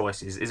 5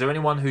 choices. Is there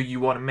anyone who you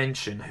want to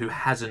mention who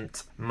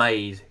hasn't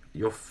made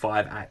your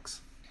 5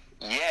 acts?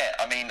 Yeah,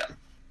 I mean,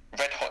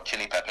 Red Hot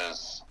Chili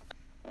Peppers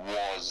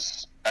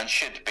was and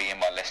should be in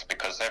my list,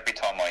 because every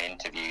time I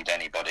interviewed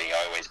anybody,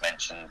 I always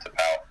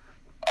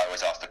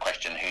asked the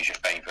question, what's your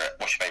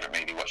favourite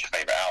movie, what's your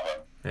favourite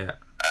album? Yeah.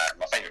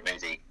 My favourite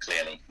movie,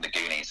 clearly, The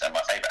Goonies, and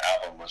my favourite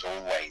album was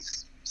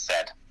always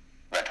said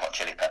Red Hot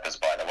Chili Peppers,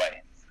 by the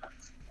way.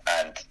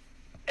 And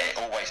it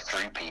always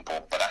threw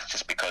people, but that's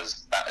just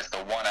because that is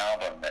the one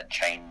album that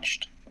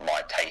changed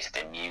my taste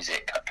in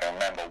music. I can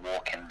remember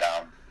walking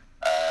down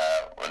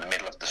in the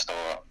middle of the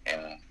store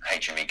in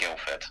HMV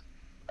Guildford,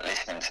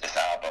 listening to this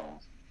album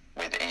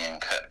with Ian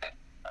Cook,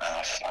 and I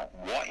was just like,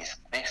 what is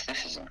this?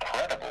 This is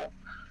incredible.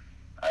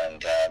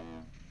 And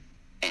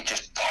it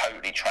just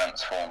totally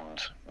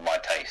transformed my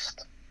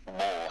taste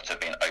more to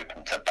being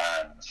open to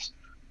bands.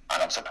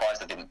 And I'm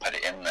surprised I didn't put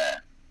it in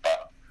there,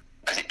 but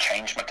because it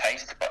changed my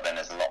taste. But then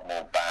there's a lot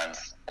more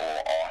bands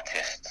or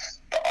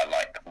artists that I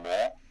like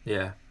more.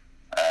 Yeah.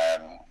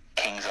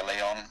 Kings of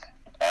Leon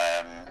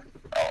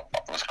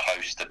was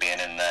close to being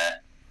in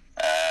there.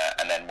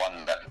 And then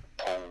one that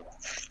Paul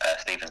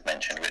Stevens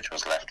mentioned, which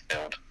was Left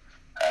Field,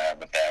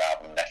 with their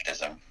album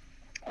Leftism,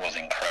 was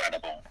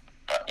incredible.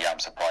 But yeah, I'm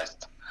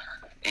surprised.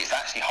 It's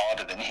actually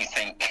harder than you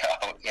think.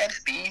 Oh, yeah,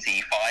 it's the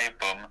easy 5,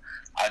 boom.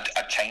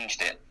 I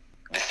changed it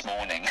this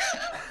morning,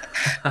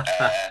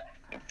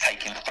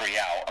 taking 3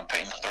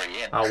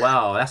 in. Oh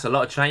wow, that's a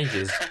lot of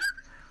changes.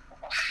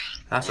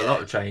 That's a Yeah.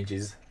 lot of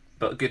changes.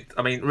 But good.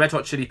 I mean, Red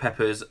Hot Chili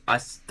Peppers. I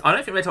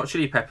don't think Red Hot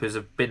Chili Peppers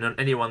have been on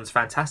anyone's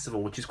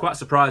Fantastival, which is quite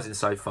surprising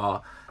so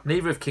far.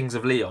 Neither have Kings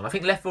of Leon. I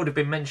think Left Field have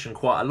been mentioned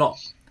quite a lot,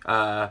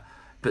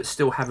 but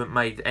still haven't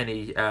made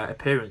any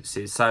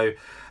appearances. So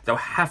they'll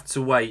have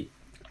to wait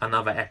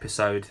another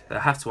episode. They'll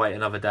have to wait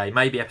another day.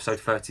 Maybe episode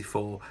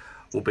 34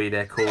 will be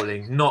their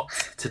calling. Not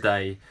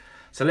today.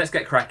 So let's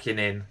get cracking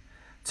in.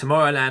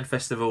 Tomorrowland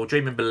Festival,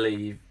 Dream and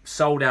Believe,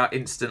 sold out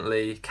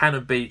instantly.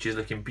 Cannon Beach is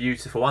looking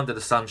beautiful under the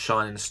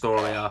sunshine in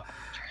Astoria.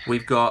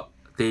 We've got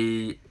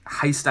the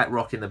Haystack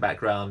Rock in the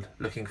background,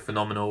 looking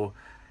phenomenal.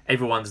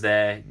 Everyone's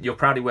there. You're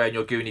proudly wearing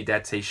your Goonie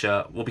Dad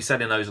t-shirt. We'll be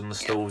selling those on the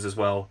stalls as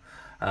well,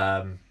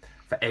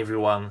 for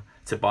everyone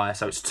to buy.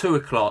 So it's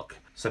 2:00.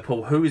 So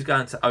Paul, who is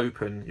going to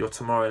open your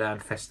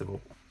Tomorrowland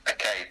Festival?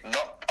 Okay,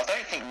 I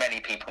don't think many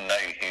people know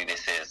who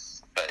this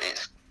is, but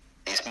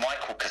it's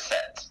Michael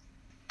Cassette.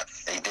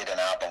 He did an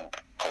album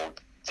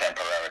called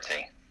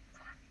Temporarity,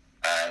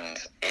 and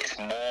it's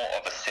more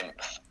of a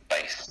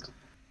synth-based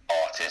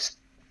artist,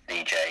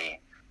 DJ,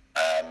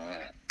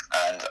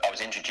 and I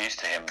was introduced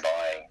to him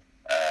by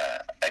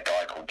a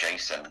guy called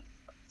Jason,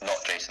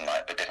 not Jason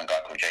Knight, but a different guy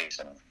called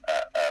Jason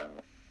at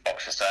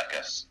Oxford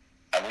Circus,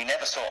 and we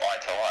never saw eye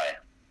to eye,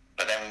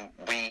 but then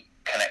we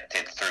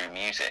connected through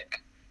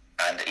music,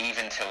 and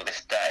even till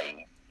this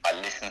day, I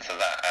listen to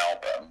that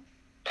album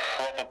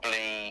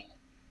probably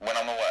when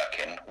I'm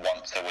working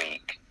once a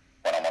week,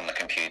 when I'm on the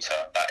computer.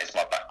 That is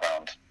my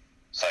background.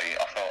 So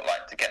I felt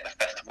like to get the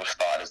festival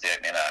started as the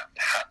opening act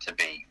had to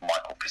be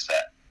Michael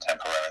Cassette,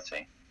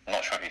 Temporarity. I'm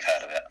not sure if you've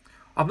heard of it.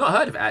 I've not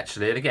heard of it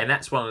actually, and again,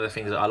 that's one of the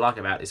things that I like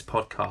about this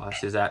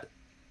podcast is that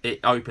it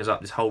opens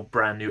up this whole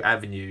brand new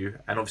avenue,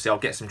 and obviously I'll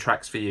get some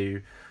tracks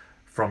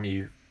from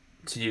you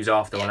to use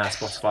after on our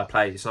Spotify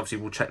playlist, and obviously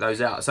we'll check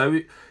those out. So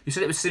you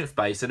said it was synth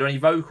based. Are there any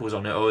vocals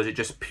on it, or is it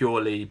just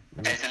purely?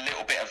 There's a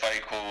little bit of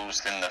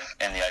vocals in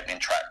the opening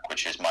track,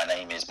 which is "My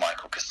Name Is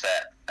Michael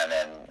Cassette," and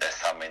then there's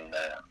some in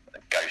the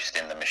Ghost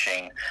in the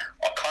Machine.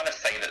 I'll kind of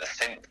say that the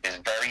synth is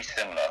very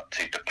similar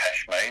to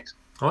Depeche Mode.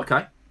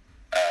 Okay.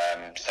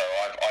 So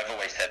I've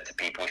always said to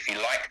people, if you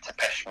like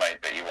Depeche Mode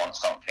but you want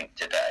something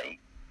today,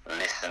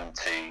 listen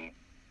to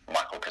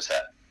Michael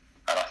Cassette.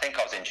 And I think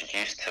I was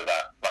introduced to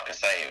that, like I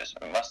say,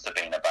 it must have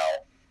been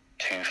about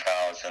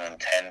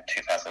 2010,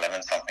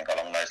 2011, something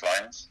along those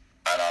lines.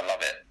 And I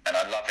love it. And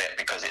I love it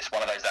because it's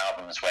one of those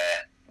albums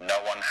where no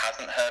one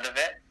hasn't heard of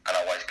it, and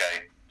I always go,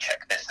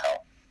 check this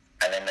out.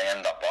 And then they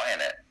end up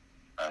buying it.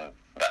 And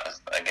that was,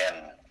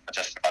 again,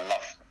 I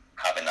love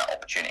having that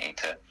opportunity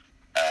to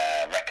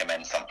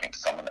recommend something to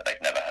someone that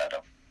they've never heard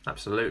of.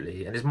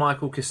 Absolutely. And is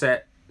Michael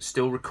Cassette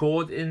still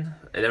recording?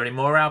 Are there any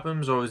more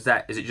albums, or is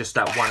it just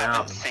that one album? I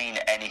haven't seen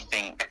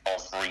anything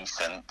of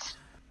recent,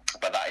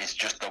 but that is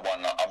just the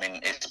one that, I mean,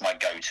 it's my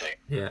go-to.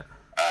 Yeah.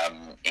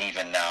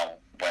 Even now,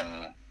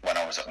 when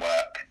I was at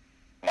work,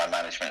 my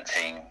management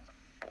team,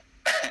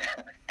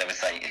 they would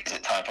say, "Is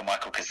it time for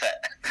Michael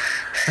Cassette?"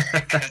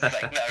 Because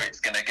they know it's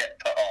going to get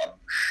put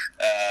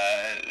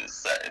on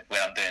so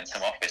when I'm doing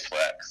some office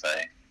work. So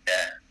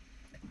yeah.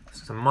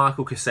 So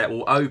Michael Cassette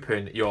will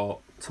open your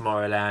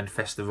Tomorrowland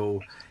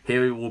Festival.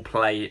 Here he will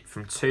play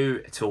from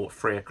 2 till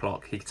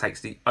 3:00. He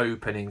takes the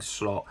opening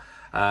slot.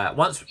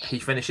 Once he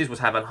finishes, we'll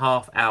have a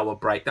half-hour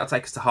break. That'll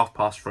take us to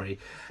 3:30.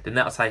 Then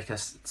that'll take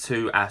us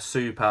to our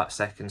super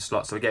second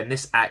slot. So again,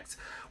 this act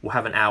will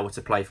have an hour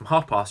to play from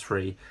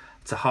 3:30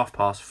 to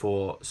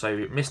 4:30. So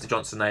Mr.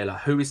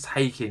 Johnston-Naylor, who is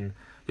taking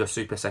your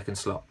super second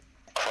slot?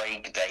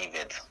 Craig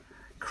David.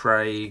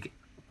 Craig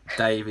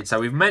David. So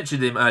we've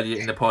mentioned him earlier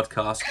in the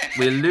podcast.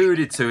 We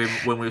alluded to him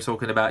when we were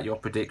talking about your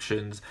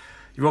predictions.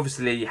 You've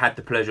obviously had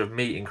the pleasure of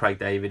meeting Craig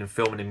David and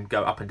filming him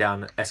go up and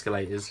down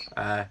escalators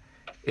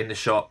in the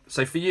shop.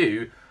 So for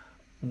you,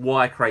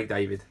 why Craig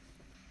David?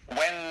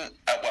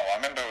 I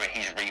remember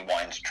his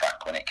Rewind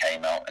track when it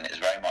came out, and it was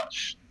very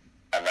much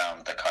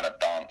around the kind of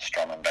dance,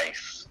 drum and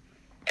bass,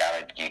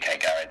 garage, UK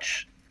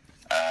garage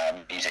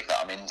music that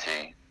I'm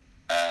into.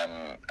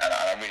 And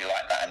I really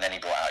liked that. And then he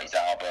brought out his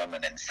album,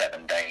 and then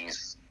 7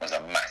 Days was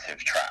a massive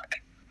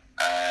track.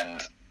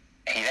 And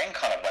he then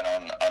kind of went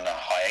on a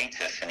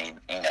hiatus, and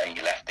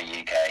he left the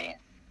UK,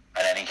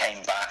 and then he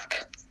came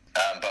back.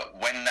 But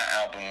when that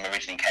album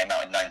originally came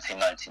out in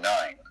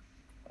 1999,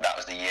 that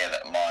was the year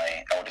that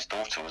my eldest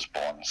daughter was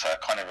born. So I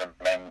kind of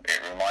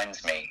it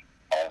reminds me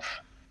of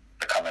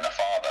becoming a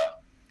father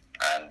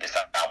and this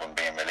album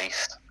being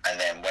released. And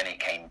then when he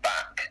came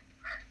back,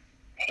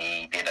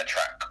 he did a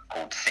track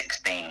called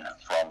 16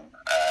 from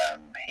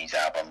his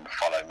album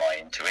Follow My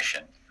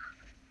Intuition,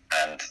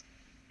 and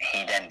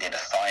he then did a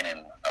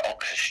signing at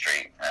Oxford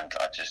Street, and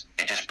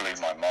it just blew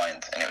my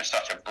mind. And it was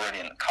such a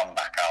brilliant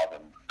comeback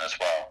album as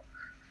well.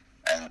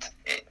 And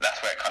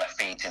that's where it kind of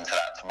feeds into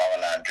that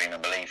Tomorrowland Dream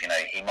and Believe.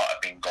 He might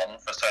have been gone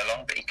for so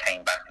long, but he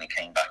came back, and he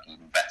came back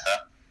even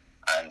better.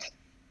 And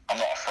I'm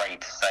not afraid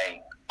to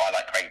say I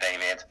like Craig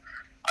David.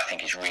 I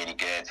think he's really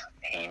good.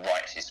 He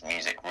writes his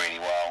music really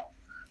well,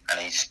 and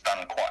he's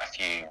done quite a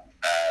few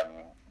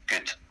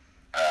good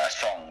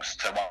songs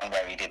to one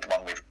where he did the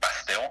one with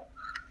Bastille,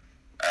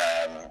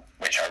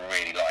 which I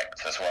really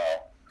liked as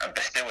well. And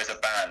Bastille is a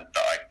band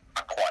that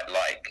I quite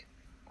like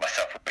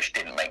myself, which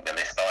didn't make the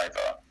list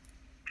either.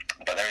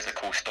 But there is a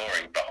cool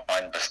story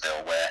behind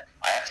Bastille where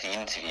I actually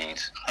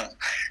interviewed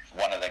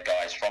one of the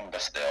guys from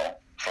Bastille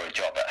for a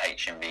job at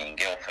HMV in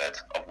Guildford,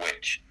 of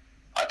which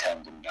I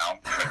turned him down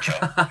for a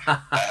job.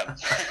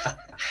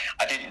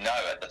 I didn't know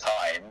at the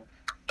time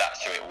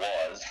that's who it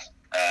was,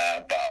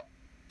 but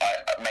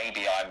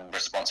maybe I'm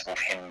responsible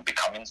for him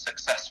becoming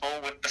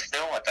successful with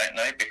Bastille. I don't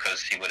know,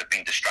 because he would have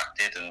been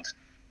distracted and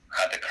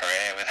had a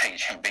career with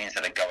HMV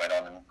instead of going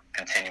on and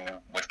continuing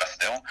with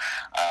Bastille.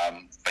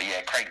 But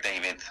yeah, Craig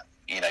David,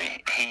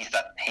 he's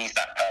that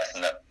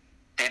person that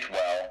did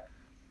well.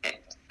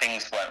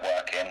 Things weren't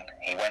working.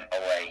 He went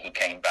away. He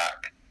came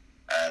back,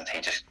 and he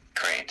just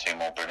created 2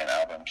 more brilliant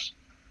albums.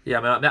 Yeah,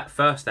 I mean, that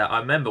first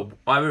album,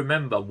 I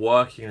remember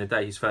working the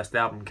day his first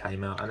album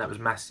came out, and that was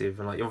massive.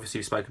 And obviously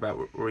we spoke about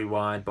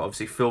Rewind, but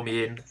obviously Fill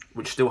Me In,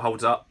 which still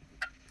holds up.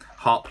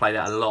 Heart play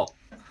that a lot.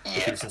 Yeah.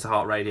 If you listen to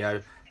Heart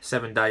Radio,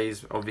 7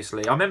 Days,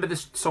 obviously. I remember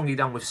this song he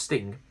done with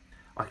Sting.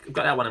 I've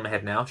got that one in my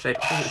head now. I think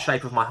it's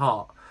Shape of My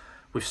Heart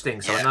with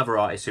Sting. So another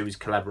artist who he's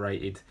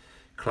collaborated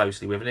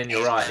closely with. And then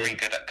you're right. He's very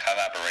good at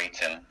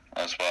collaborating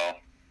as well.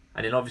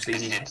 And then obviously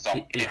he had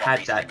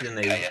that,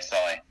 didn't he?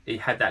 KSI. He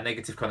had that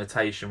negative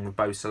connotation with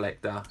Bo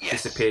Selector.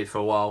 Yes. Disappeared for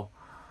a while.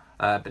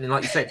 But then,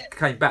 like you said,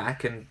 came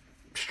back and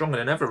stronger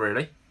than ever,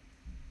 really.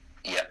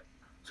 Yeah.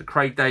 So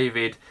Craig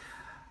David,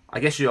 I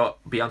guess you'll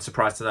be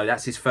unsurprised to know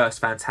that's his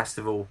first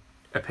Fantastival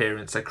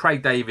appearance. So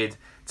Craig David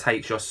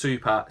takes your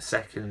super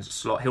seconds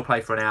slot. He'll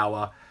play for an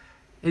hour.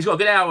 He's got a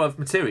good hour of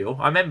material.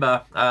 I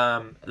remember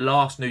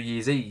last New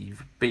Year's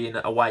Eve being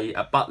away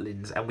at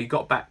Butlins, and we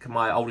got back.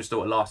 My oldest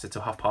daughter lasted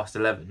till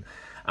 11:30,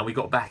 and we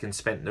got back and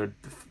spent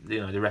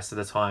the rest of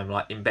the time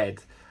in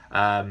bed.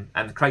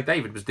 And Craig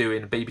David was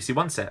doing a BBC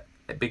One set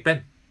at Big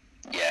Ben.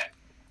 Yeah.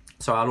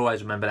 So I'll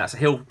always remember that. So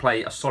he'll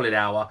play a solid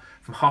hour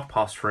from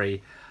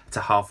 3:30 to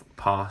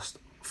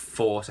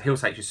 4:30. So he'll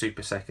take your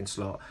super second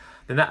slot.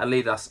 Then that'll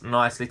lead us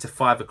nicely to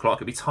 5 o'clock.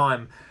 It'll be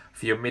time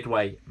for your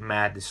Midway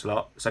Madness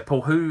slot. So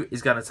Paul, who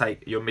is going to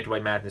take your Midway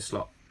Madness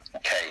slot?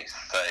 Okay,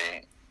 so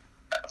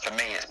for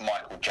me it's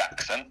Michael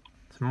Jackson.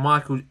 It's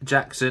Michael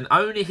Jackson,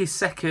 only his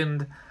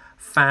second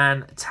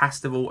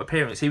Fantastival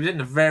appearance. He was in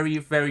the very,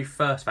 very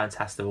first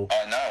Fantastival.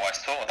 I know, I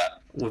saw that.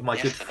 With my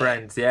good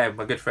friend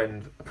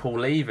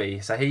Paul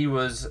Levy. So he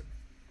was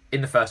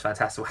in the first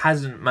Fantastival,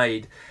 hasn't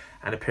made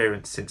an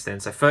appearance since then.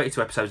 So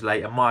 32 episodes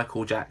later,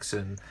 Michael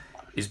Jackson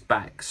is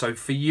back. So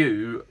for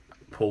you,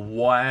 Paul,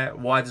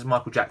 why does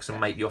Michael Jackson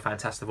make your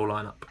Fantastival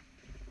lineup?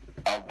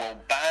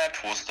 Well, Bad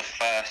was the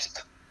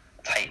first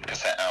tape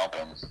cassette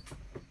album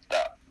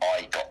that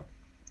I got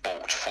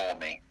bought for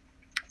me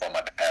from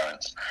my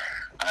parents,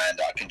 and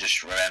I can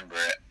just remember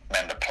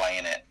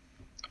playing it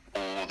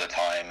all the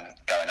time,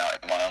 going out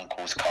in my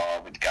uncle's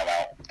car. We'd go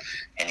out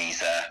in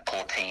his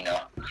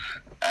Cortina,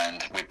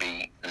 and we'd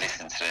be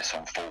listening to this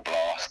on full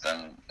blast.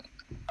 And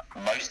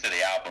most of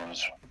the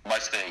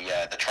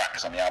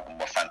tracks on the album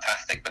were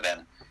fantastic, but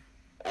then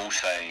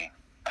also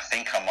I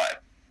think I might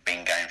have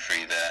been going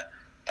through the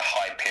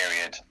high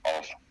period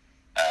of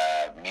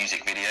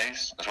music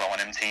videos as well on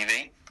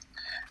MTV.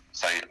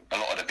 So a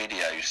lot of the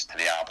videos to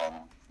the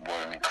album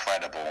were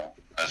incredible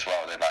as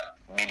well. They're like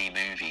mini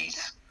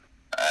movies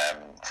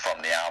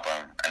from the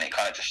album, and it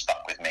kind of just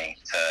stuck with me.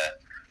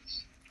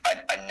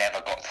 I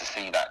never got to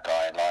see that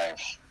guy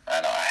live,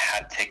 and I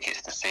had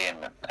tickets to see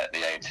him at the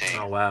O2.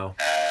 Oh wow!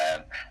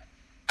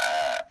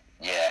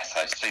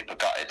 So super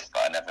gutted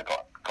that I never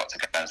got to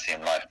go and see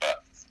him live.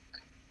 But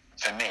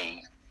for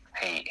me,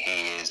 he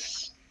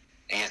is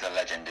a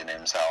legend in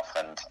himself,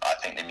 and I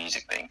think the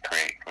music that he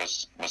created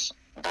was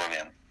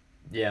brilliant.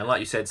 Yeah, and like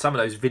you said, some of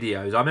those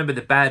videos. I remember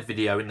the Bad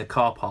video in the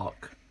car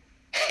park.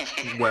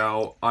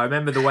 Well, I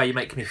remember The Way You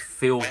Make Me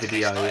Feel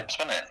video. Snipes,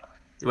 wasn't it?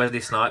 Wesley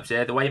Snipes,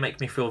 yeah. The Way You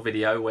Make Me Feel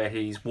video where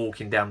he's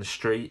walking down the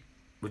street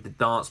with the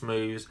dance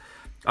moves.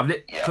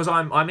 Because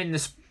I'm in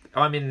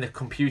the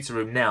computer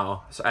room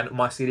now, and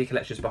my CD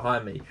collection's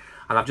behind me,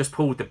 and I've just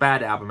pulled the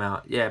Bad album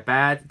out. Yeah,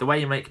 Bad, The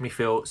Way You Make Me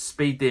Feel,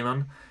 Speed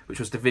Demon, which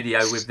was the video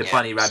with the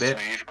bunny rabbit,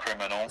 Smooth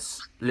Criminal,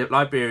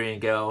 Liberian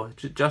Girl,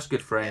 Just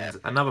Good Friends,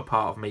 Another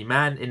Part of Me,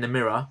 Man in the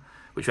Mirror,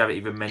 which we haven't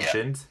even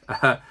mentioned.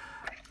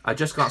 I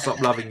Just Can't Stop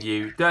Loving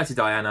You, Dirty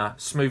Diana,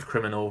 Smooth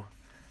Criminal,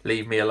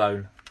 Leave Me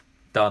Alone.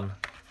 Done.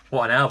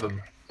 What an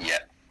album. Yeah,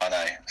 I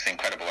know. It's an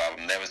incredible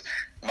album.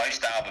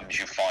 Most albums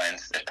you find,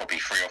 there's probably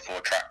 3 or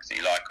 4 tracks that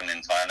you like on the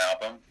entire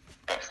album.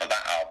 But for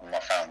that album, I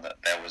found that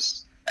there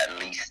was at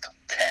least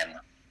 10.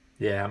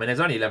 Yeah, I mean, there's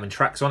only 11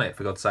 tracks on it,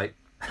 for God's sake.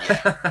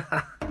 Yeah. That's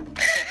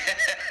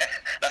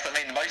what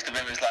I mean. Most of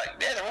them is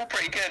they're all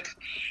pretty good.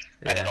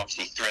 Yeah. And then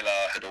obviously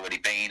Thriller had already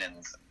been,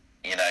 and,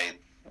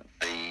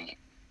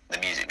 the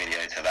music video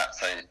to that.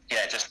 So,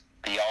 yeah, just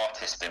the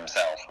artist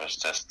himself was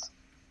just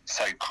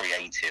so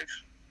creative,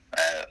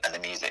 and the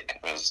music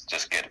was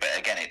just good. But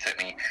again, it took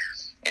me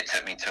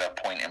to a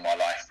point in my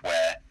life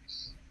where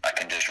I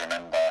can just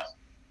remember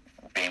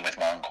being with with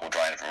my uncle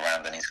driving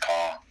around in his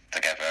car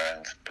together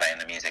and playing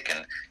the music,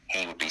 and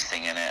he would be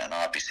singing it and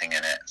I'd be singing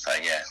it. So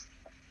yeah.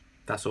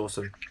 That's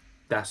awesome.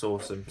 That's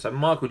awesome. So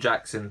Michael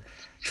Jackson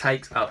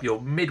takes up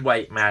your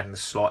midweight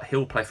madness slot.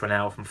 He'll play for an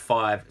hour from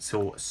 5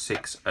 till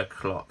 6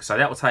 o'clock. So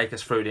that will take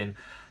us through then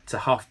to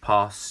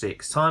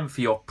 6:30. Time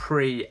for your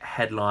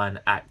pre-headline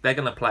act. They're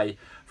going to play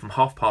from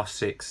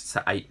 6:30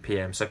 to 8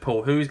 p.m. So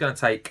Paul, who's going to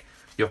take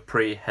your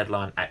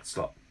pre-headline act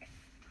slot?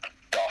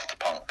 Daft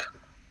Punk.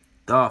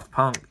 Daft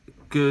Punk.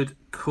 Good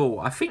call.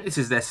 I think this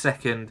is their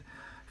second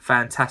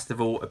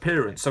Fantastival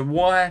appearance. So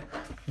why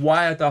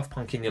are Daft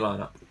Punk in your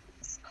lineup?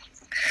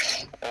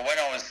 Well, when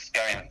I was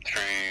going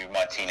through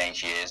my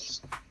teenage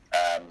years,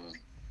 I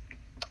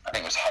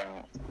think it was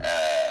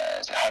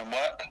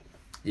Homework?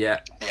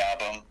 Yeah. The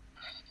album.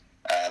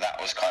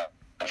 That was kind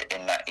of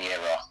in that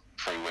era,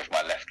 through with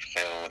my Left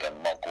Field and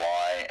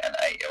Mogwai and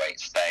 808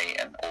 State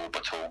and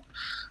Orbital.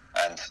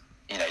 And,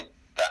 you know,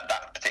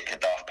 that particular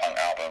Daft Punk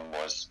album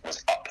was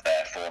up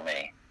there for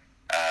me.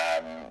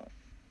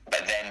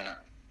 But then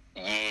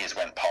years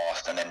went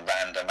past and then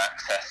Random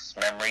Access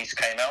Memories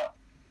came out.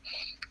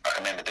 I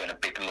can remember doing a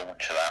big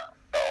launch of that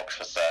at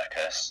Oxford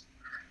Circus,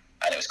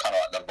 and it was kind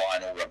of like the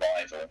vinyl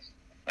revival.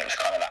 It was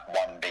kind of that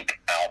one big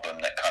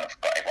album that kind of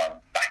got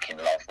everyone back in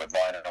love with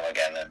vinyl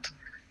again, and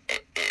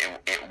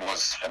it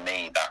was for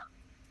me that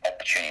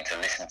opportunity to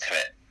listen to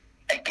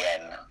it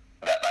again,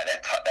 that like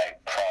their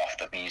craft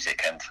of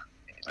music and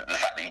the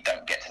fact that you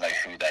don't get to know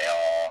who they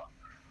are.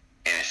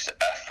 It was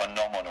a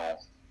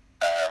phenomenal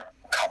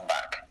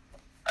comeback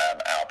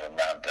album,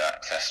 Round the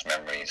Access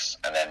Memories,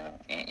 and then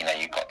you know,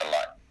 you got the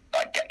like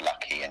Get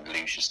Lucky and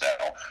Lose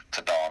Yourself,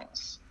 To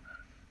Dance.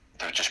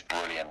 They were just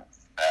brilliant.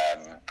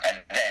 And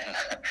then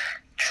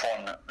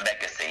Tron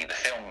Legacy, the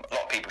film, a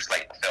lot of people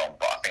slate the film,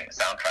 but I think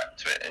the soundtrack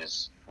to it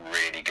is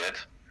really good.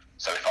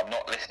 So if I'm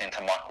not listening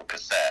to Michael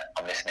Cassette,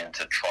 I'm listening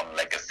to Tron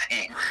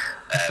Legacy.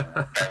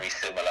 Very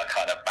similar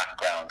kind of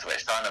background to it.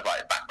 It's kind of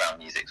like background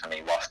music for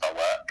me whilst I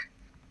work.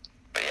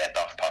 But yeah,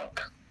 Daft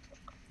Punk.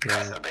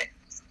 Yeah.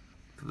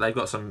 They've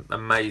got some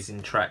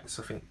amazing tracks.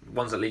 I think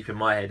ones that leap in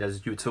my head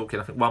as you were talking.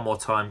 I think One More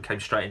Time came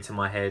straight into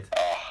my head.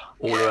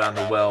 All Around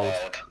the World,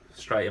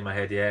 straight in my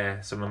head.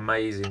 Yeah, some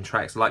amazing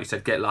tracks. Like you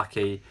said, Get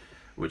Lucky,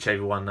 which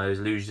everyone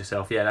knows. Lose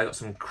Yourself. Yeah, they got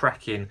some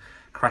cracking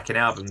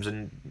albums.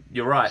 And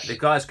you're right. The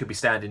guys could be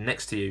standing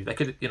next to you. They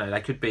could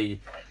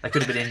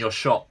have been in your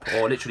shop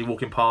or literally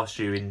walking past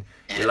you in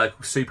your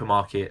local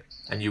supermarket,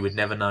 and you would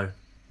never know.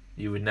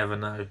 You would never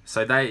know.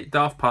 So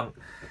Daft Punk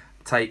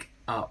take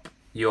up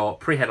your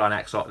pre-headline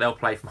act slot. They'll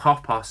play from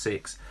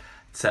 6:30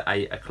 to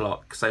 8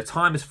 o'clock. So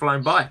time has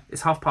flown by.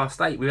 It's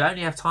 8:30. We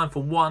only have time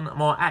for one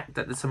more act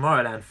at the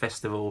Tomorrowland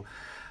Festival.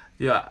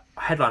 Your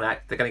headline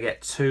act, they're going to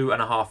get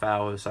 2.5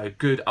 hours. So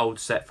good old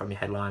set from your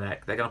headline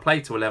act. They're going to play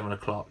till 11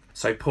 o'clock.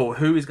 So Paul,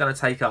 who is going to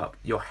take up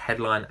your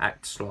headline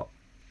act slot?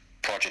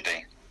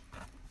 Prodigy.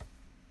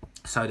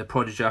 So the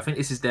Prodigy, I think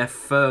this is their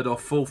third or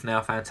fourth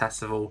now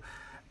Fantastival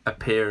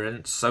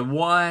appearance. So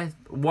why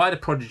the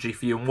Prodigy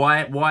for you, and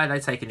why are they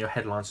taking your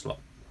headline slot?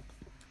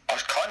 I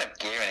was kind of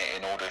gearing it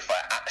in order if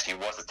I actually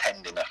was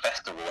attending a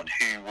festival and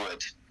who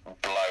would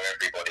blow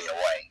everybody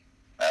away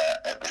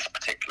at this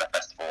particular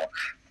festival.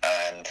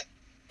 And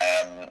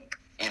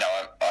you know,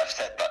 I've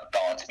said that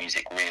dance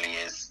music really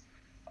is,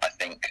 I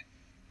think,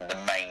 the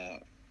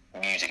main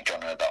music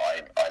genre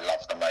that I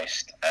love the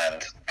most.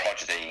 And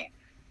Prodigy,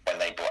 when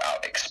they brought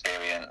out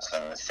Experience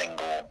and the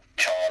single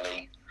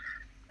Charlie,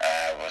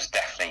 was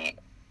definitely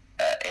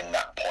in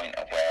that point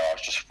of where I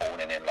was just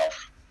falling in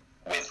love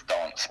with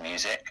dance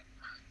music,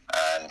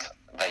 and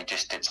they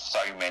just did so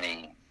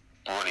many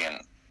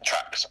brilliant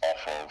tracks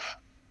off of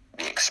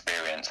the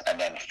Experience, and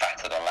then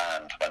Fatter the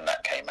Land when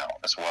that came out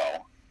as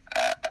well.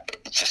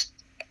 It's just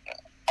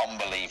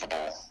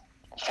unbelievable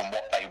from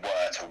what they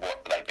were to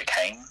what they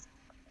became,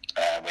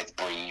 with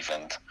Breathe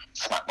and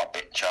Smack My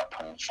Bitch Up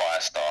and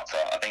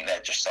Firestarter. I think they're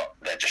just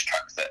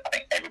tracks that I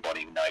think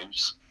everybody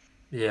knows.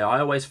 Yeah, I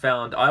always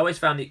found a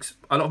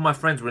lot of my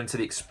friends were into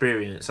the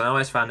Experience, and I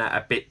always found that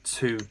a bit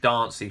too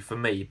dancey for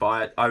me.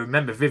 But I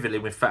remember vividly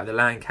when Fat the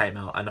Land came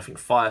out, and I think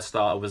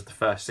Firestarter was the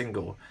first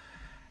single,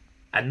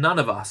 and none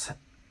of us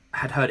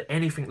had heard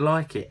anything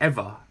like it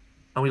ever,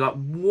 and we were like,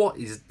 what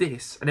is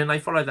this? And then they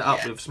followed that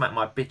up with Smack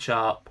My Bitch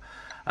Up,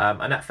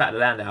 and that Fat the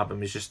Land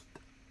album is just,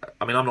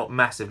 I mean, I'm not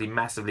massively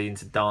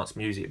into dance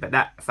music, but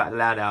that Fat the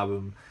Land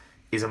album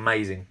is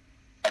amazing.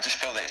 I just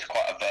feel that it's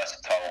quite a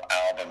versatile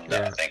album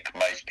that I think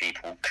most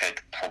people could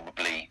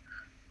probably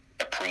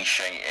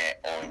appreciate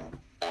it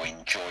or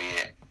enjoy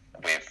it,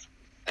 with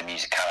the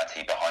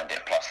musicality behind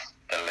it, plus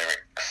the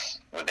lyrics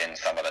within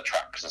some of the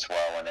tracks as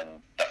well. And then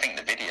I think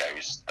the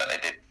videos that they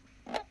did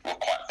were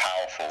quite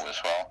powerful as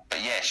well.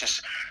 But yeah, it's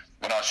just,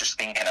 when I was just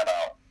thinking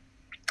about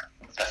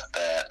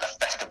the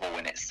festival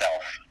in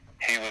itself,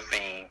 who would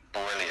be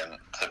brilliant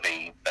to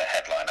be the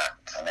headline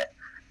act, and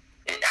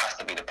it has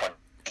to be the Prodigy,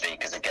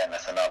 because again,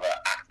 that's another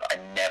act that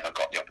I never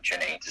got the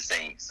opportunity to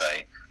see, so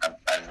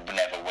and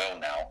never will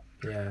now.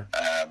 Yeah.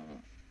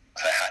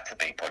 So it had to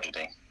be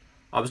Prodigy.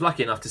 I was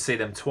lucky enough to see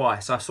them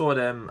twice. I saw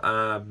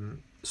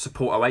them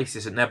support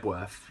Oasis at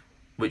Nebworth,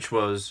 which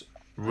was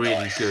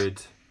really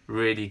good.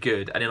 Really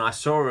good. And then I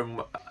saw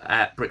him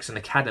at Brixton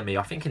Academy,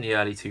 I think in the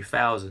early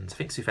 2000s, I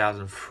think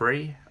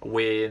 2003,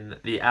 when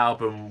the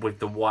album with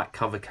the white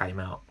cover came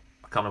out.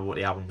 I can't remember what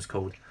the album was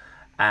called.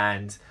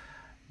 And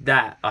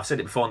that, I've said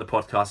it before on the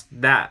podcast,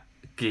 that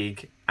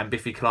gig and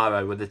Biffy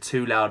Clyro were the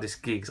two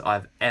loudest gigs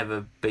I've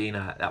ever been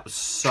at. That was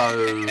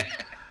so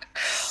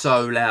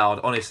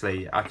loud.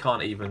 Honestly, I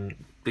can't even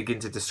begin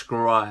to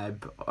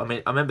describe. I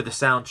mean, I remember the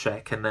sound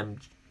check and then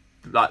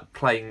like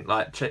playing,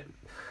 like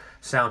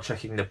sound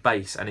checking the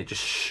bass, and it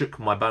just shook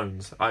my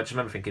bones. I just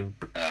remember thinking,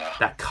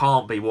 that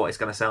can't be what it's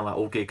going to sound like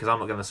all gig, because I'm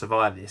not going to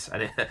survive this.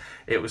 And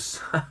it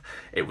was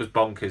it was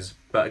bonkers.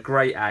 But a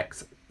great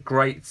act.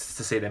 Great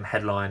to see them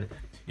headline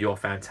your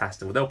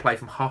Fantastival. They'll play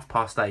from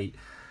 8:30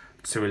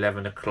 to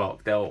 11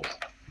 o'clock. They'll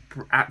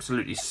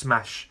absolutely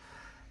smash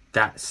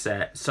that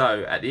set.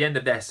 So at the end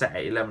of their set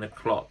at 11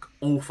 o'clock,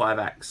 all 5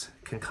 acts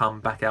can come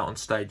back out on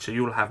stage. So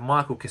you'll have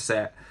Michael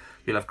Cassette,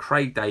 you'll have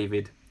Craig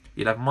David,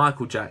 you'll have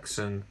Michael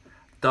Jackson,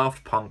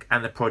 Daft Punk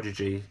and The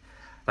Prodigy.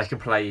 They can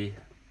play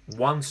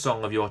one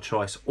song of your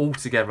choice all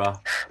together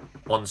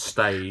on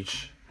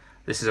stage.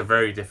 This is a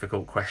very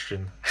difficult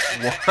question.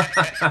 This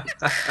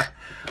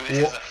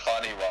is a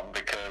funny one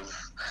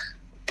because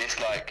it's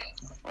like,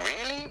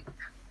 really?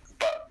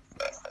 But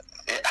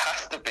it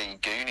has to be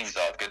Goonies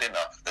Are Good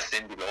Enough, the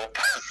Cyndi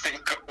Lauper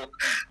single.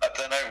 I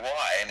don't know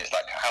why. And it's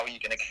like, how are you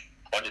going to get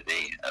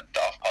Prodigy and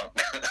Daft Punk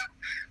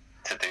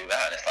to do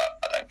that? And it's like,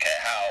 I don't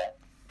care how,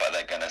 but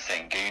they're going to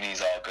sing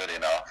Goonies Are Good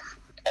Enough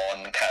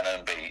on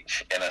Cannon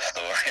Beach in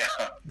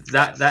Astoria.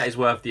 That is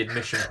worth the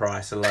admission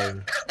price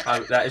alone.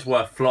 That is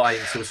worth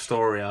flying to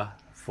Astoria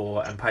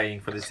for and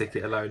paying for the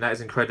ticket alone. That is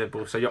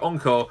incredible. So your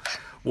encore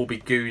will be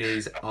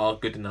Goonies Are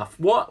Good Enough.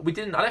 I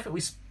don't think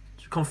we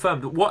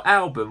confirmed what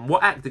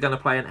act are going to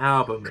play an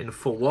album in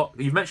full.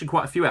 You've mentioned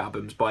quite a few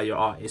albums by your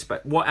artist,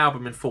 but what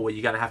album in full are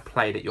you going to have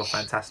played at your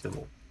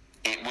Fantastival?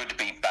 It would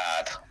be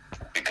Bad,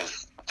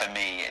 because for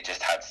me it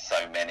just had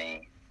so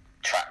many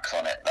tracks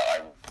on it that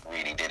I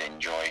really did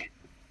enjoy,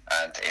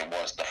 and it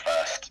was the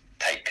first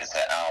tape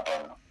cassette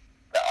album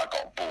that I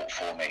got bought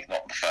for me.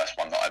 Not the first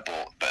one that I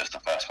bought, but it's the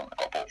first one that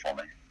got bought for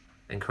me.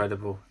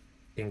 Incredible.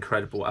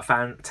 A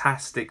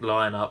fantastic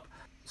lineup.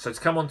 So to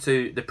come on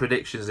to the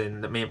predictions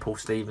in that me and Paul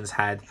Stevens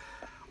had,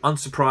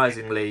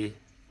 unsurprisingly,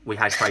 we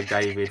had Craig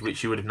David,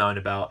 which you would have known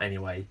about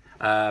anyway.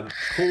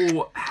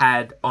 Paul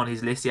had on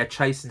his list, he had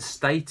Chasing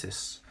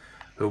Status,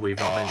 who we've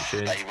not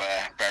mentioned. They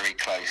were very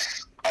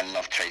close. I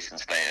love Chasing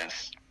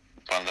Status.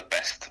 One of the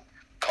best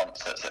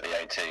concerts at the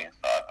O2 that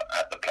I've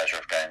had the pleasure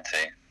of going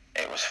to.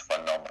 It was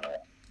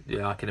phenomenal.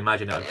 Yeah, I can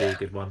imagine that would be a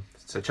good one.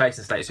 So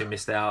Chasing Status, who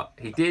missed out.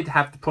 He did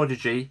have The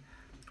Prodigy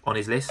on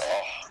his list.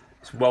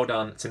 So well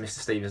done to Mr.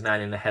 Stevens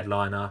nailing the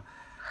headliner.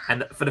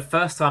 And for the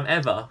first time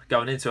ever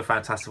going into a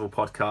Fantastival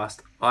podcast,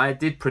 I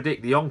did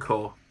predict the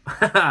encore.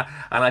 And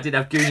I did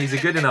have Goonies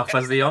Are Good Enough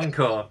as the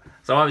encore.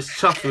 So I was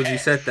chuffed when you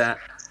said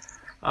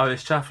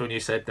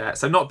that.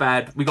 So not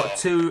bad. We got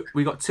 2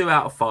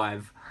 out of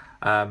 5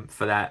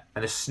 for that,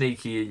 and a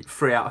sneaky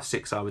 3 out of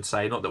 6, I would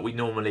say. Not that we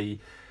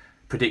normally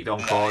predict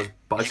encores,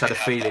 but I just had a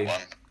feeling.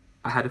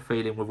 I had a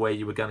feeling with where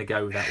you were going to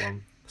go with that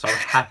one. So I'm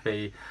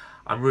happy.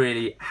 I'm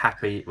really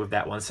happy with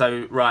that one.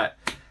 So right,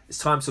 it's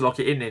time to lock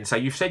it in then. So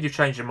you've said you've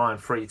changed your mind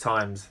 3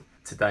 times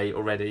today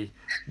already.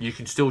 You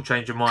can still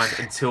change your mind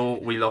until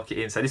we lock it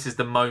in. So this is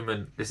the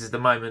moment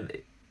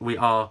we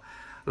are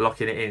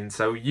locking it in.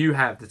 So you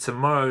have the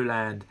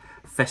Tomorrowland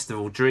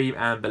Festival Dream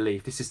and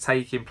Belief. This is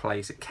taking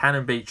place at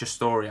Cannon Beach,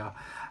 Astoria,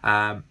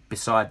 in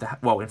front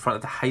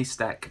of the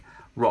Haystack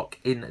Rock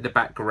in the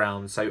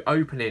background. So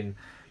opening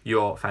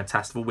your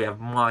Fantastival, we have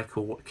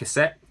Michael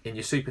Cassette. In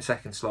your Super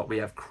Second slot, we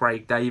have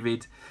Craig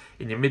David.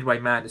 In your Midway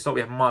Madness slot,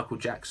 we have Michael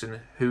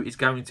Jackson, who is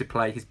going to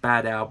play his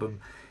Bad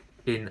album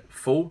in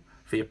full.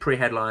 For your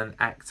pre-headline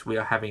act, we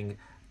are having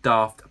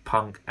Daft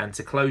Punk. And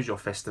to close your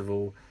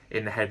festival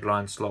in the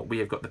headline slot, we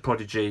have got The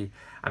Prodigy.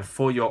 And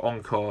for your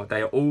encore,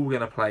 they are all going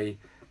to play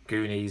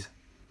Goonies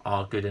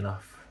Are Good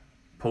Enough.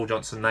 Paul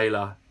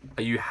Johnston-Naylor,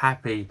 are you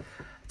happy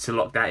to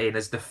lock that in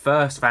as the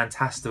first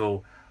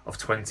Fantastival of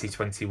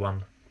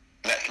 2021?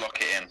 Let's lock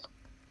it in.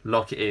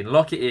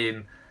 Lock it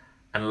in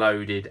and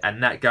loaded.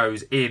 And that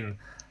goes in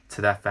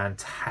to that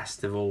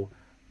Fantastival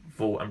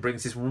vault and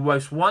brings this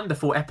most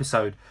wonderful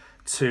episode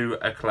to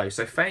a close.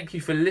 So thank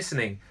you for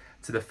listening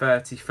to the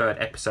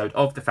 33rd episode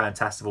of the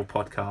Fantastival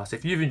podcast.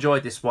 If you've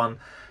enjoyed this one,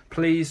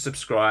 please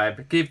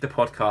subscribe, give the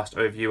podcast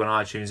a review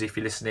on iTunes if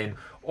you're listening,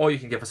 or you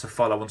can give us a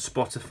follow on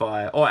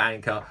Spotify or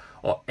Anchor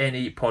or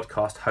any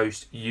podcast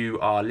host you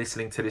are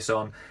listening to this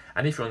on.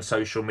 And if you're on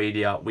social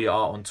media, we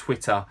are on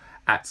Twitter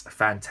at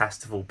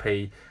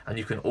FantastivalP, and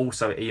you can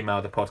also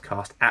email the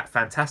podcast at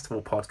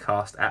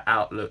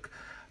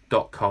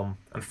fantastivalpodcast@outlook.com.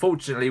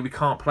 Unfortunately, we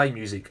can't play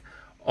music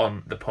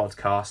on the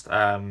podcast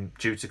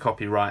due to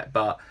copyright,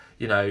 but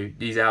you know,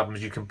 these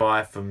albums you can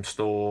buy from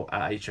store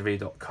at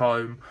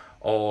hmv.com,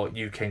 or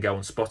you can go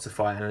on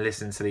Spotify and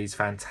listen to these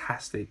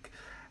fantastic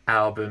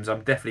albums.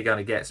 I'm definitely going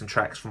to get some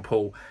tracks from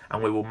Paul,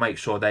 and we will make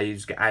sure they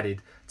get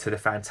added to the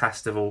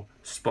Fantastival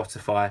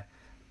Spotify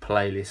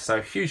playlist.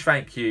 So huge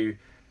thank you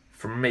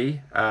from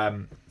me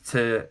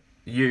to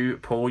you,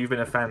 Paul. You've been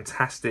a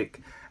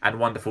fantastic and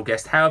wonderful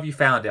guest. How have you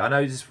found it? I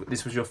know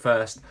this was your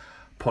first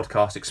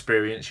podcast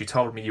experience. You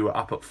told me you were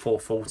up at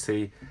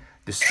 4:40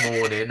 this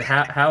morning.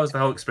 How has the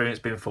whole experience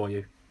been for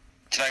you?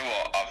 Do you know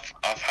what?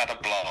 I've had a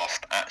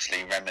blast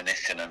actually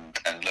reminiscing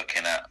and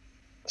looking at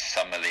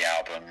some of the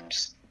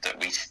albums that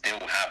we still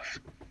have.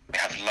 We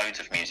have loads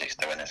of music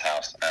still in this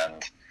house,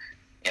 and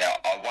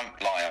I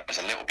won't lie, I was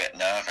a little bit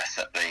nervous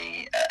at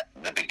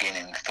the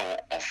beginning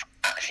thought of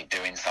actually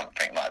doing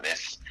something like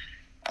this,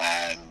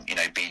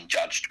 being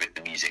judged with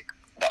the music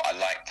that I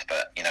liked.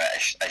 But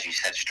as you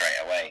said straight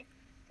away,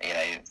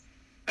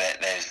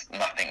 there's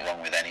nothing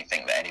wrong with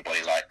anything that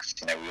anybody likes.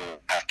 We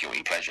all have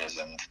guilty pleasures,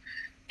 and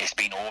it's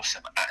been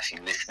awesome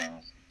actually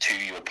listening to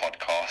your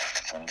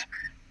podcast and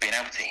being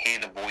able to hear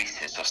the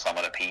voices of some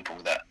of the people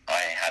that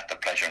I had the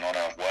pleasure and honour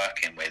of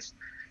working with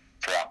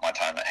throughout my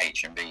time at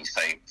HMV.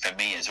 So for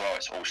me as well,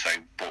 it's also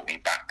brought me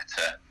back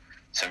to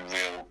some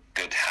real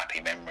good,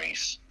 happy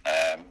memories.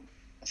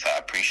 So I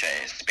appreciate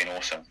it. It's been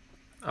awesome.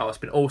 Oh, it's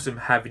been awesome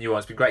having you on.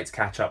 It's been great to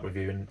catch up with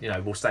you,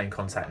 and we'll stay in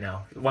contact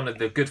now. One of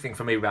the good things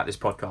for me about this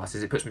podcast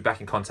is it puts me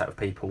back in contact with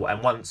people,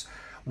 and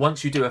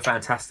once you do a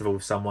Fantastival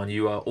with someone,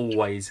 you are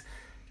always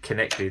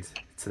connected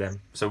to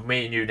them. So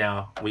me and you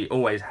now, we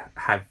always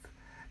have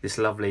this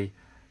lovely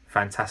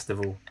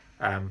Fantastival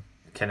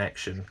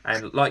connection.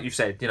 And like you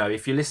said,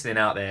 if you're listening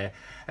out there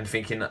and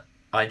thinking,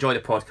 I enjoy the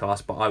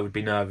podcast, but I would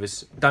be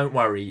nervous, don't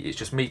worry, it's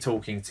just me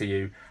talking to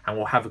you, and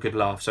we'll have a good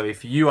laugh. So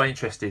if you are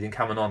interested in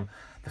coming on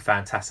the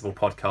Fantastival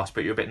podcast,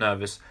 but you're a bit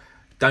nervous,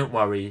 don't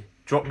worry,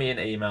 drop me an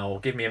email or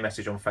give me a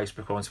message on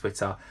Facebook or on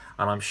Twitter,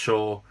 and I'm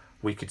sure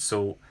we could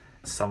sort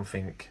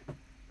something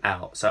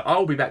out. So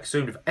I'll be back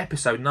soon with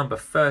episode number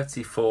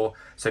 34,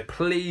 so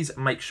please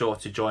make sure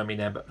to join me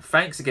then. But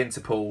thanks again to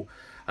Paul,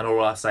 and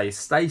all I say is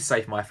stay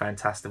safe, my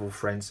Fantastival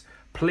friends.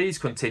 Please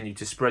continue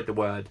to spread the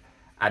word,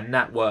 and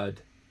that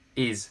word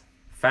is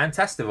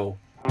Fantastival.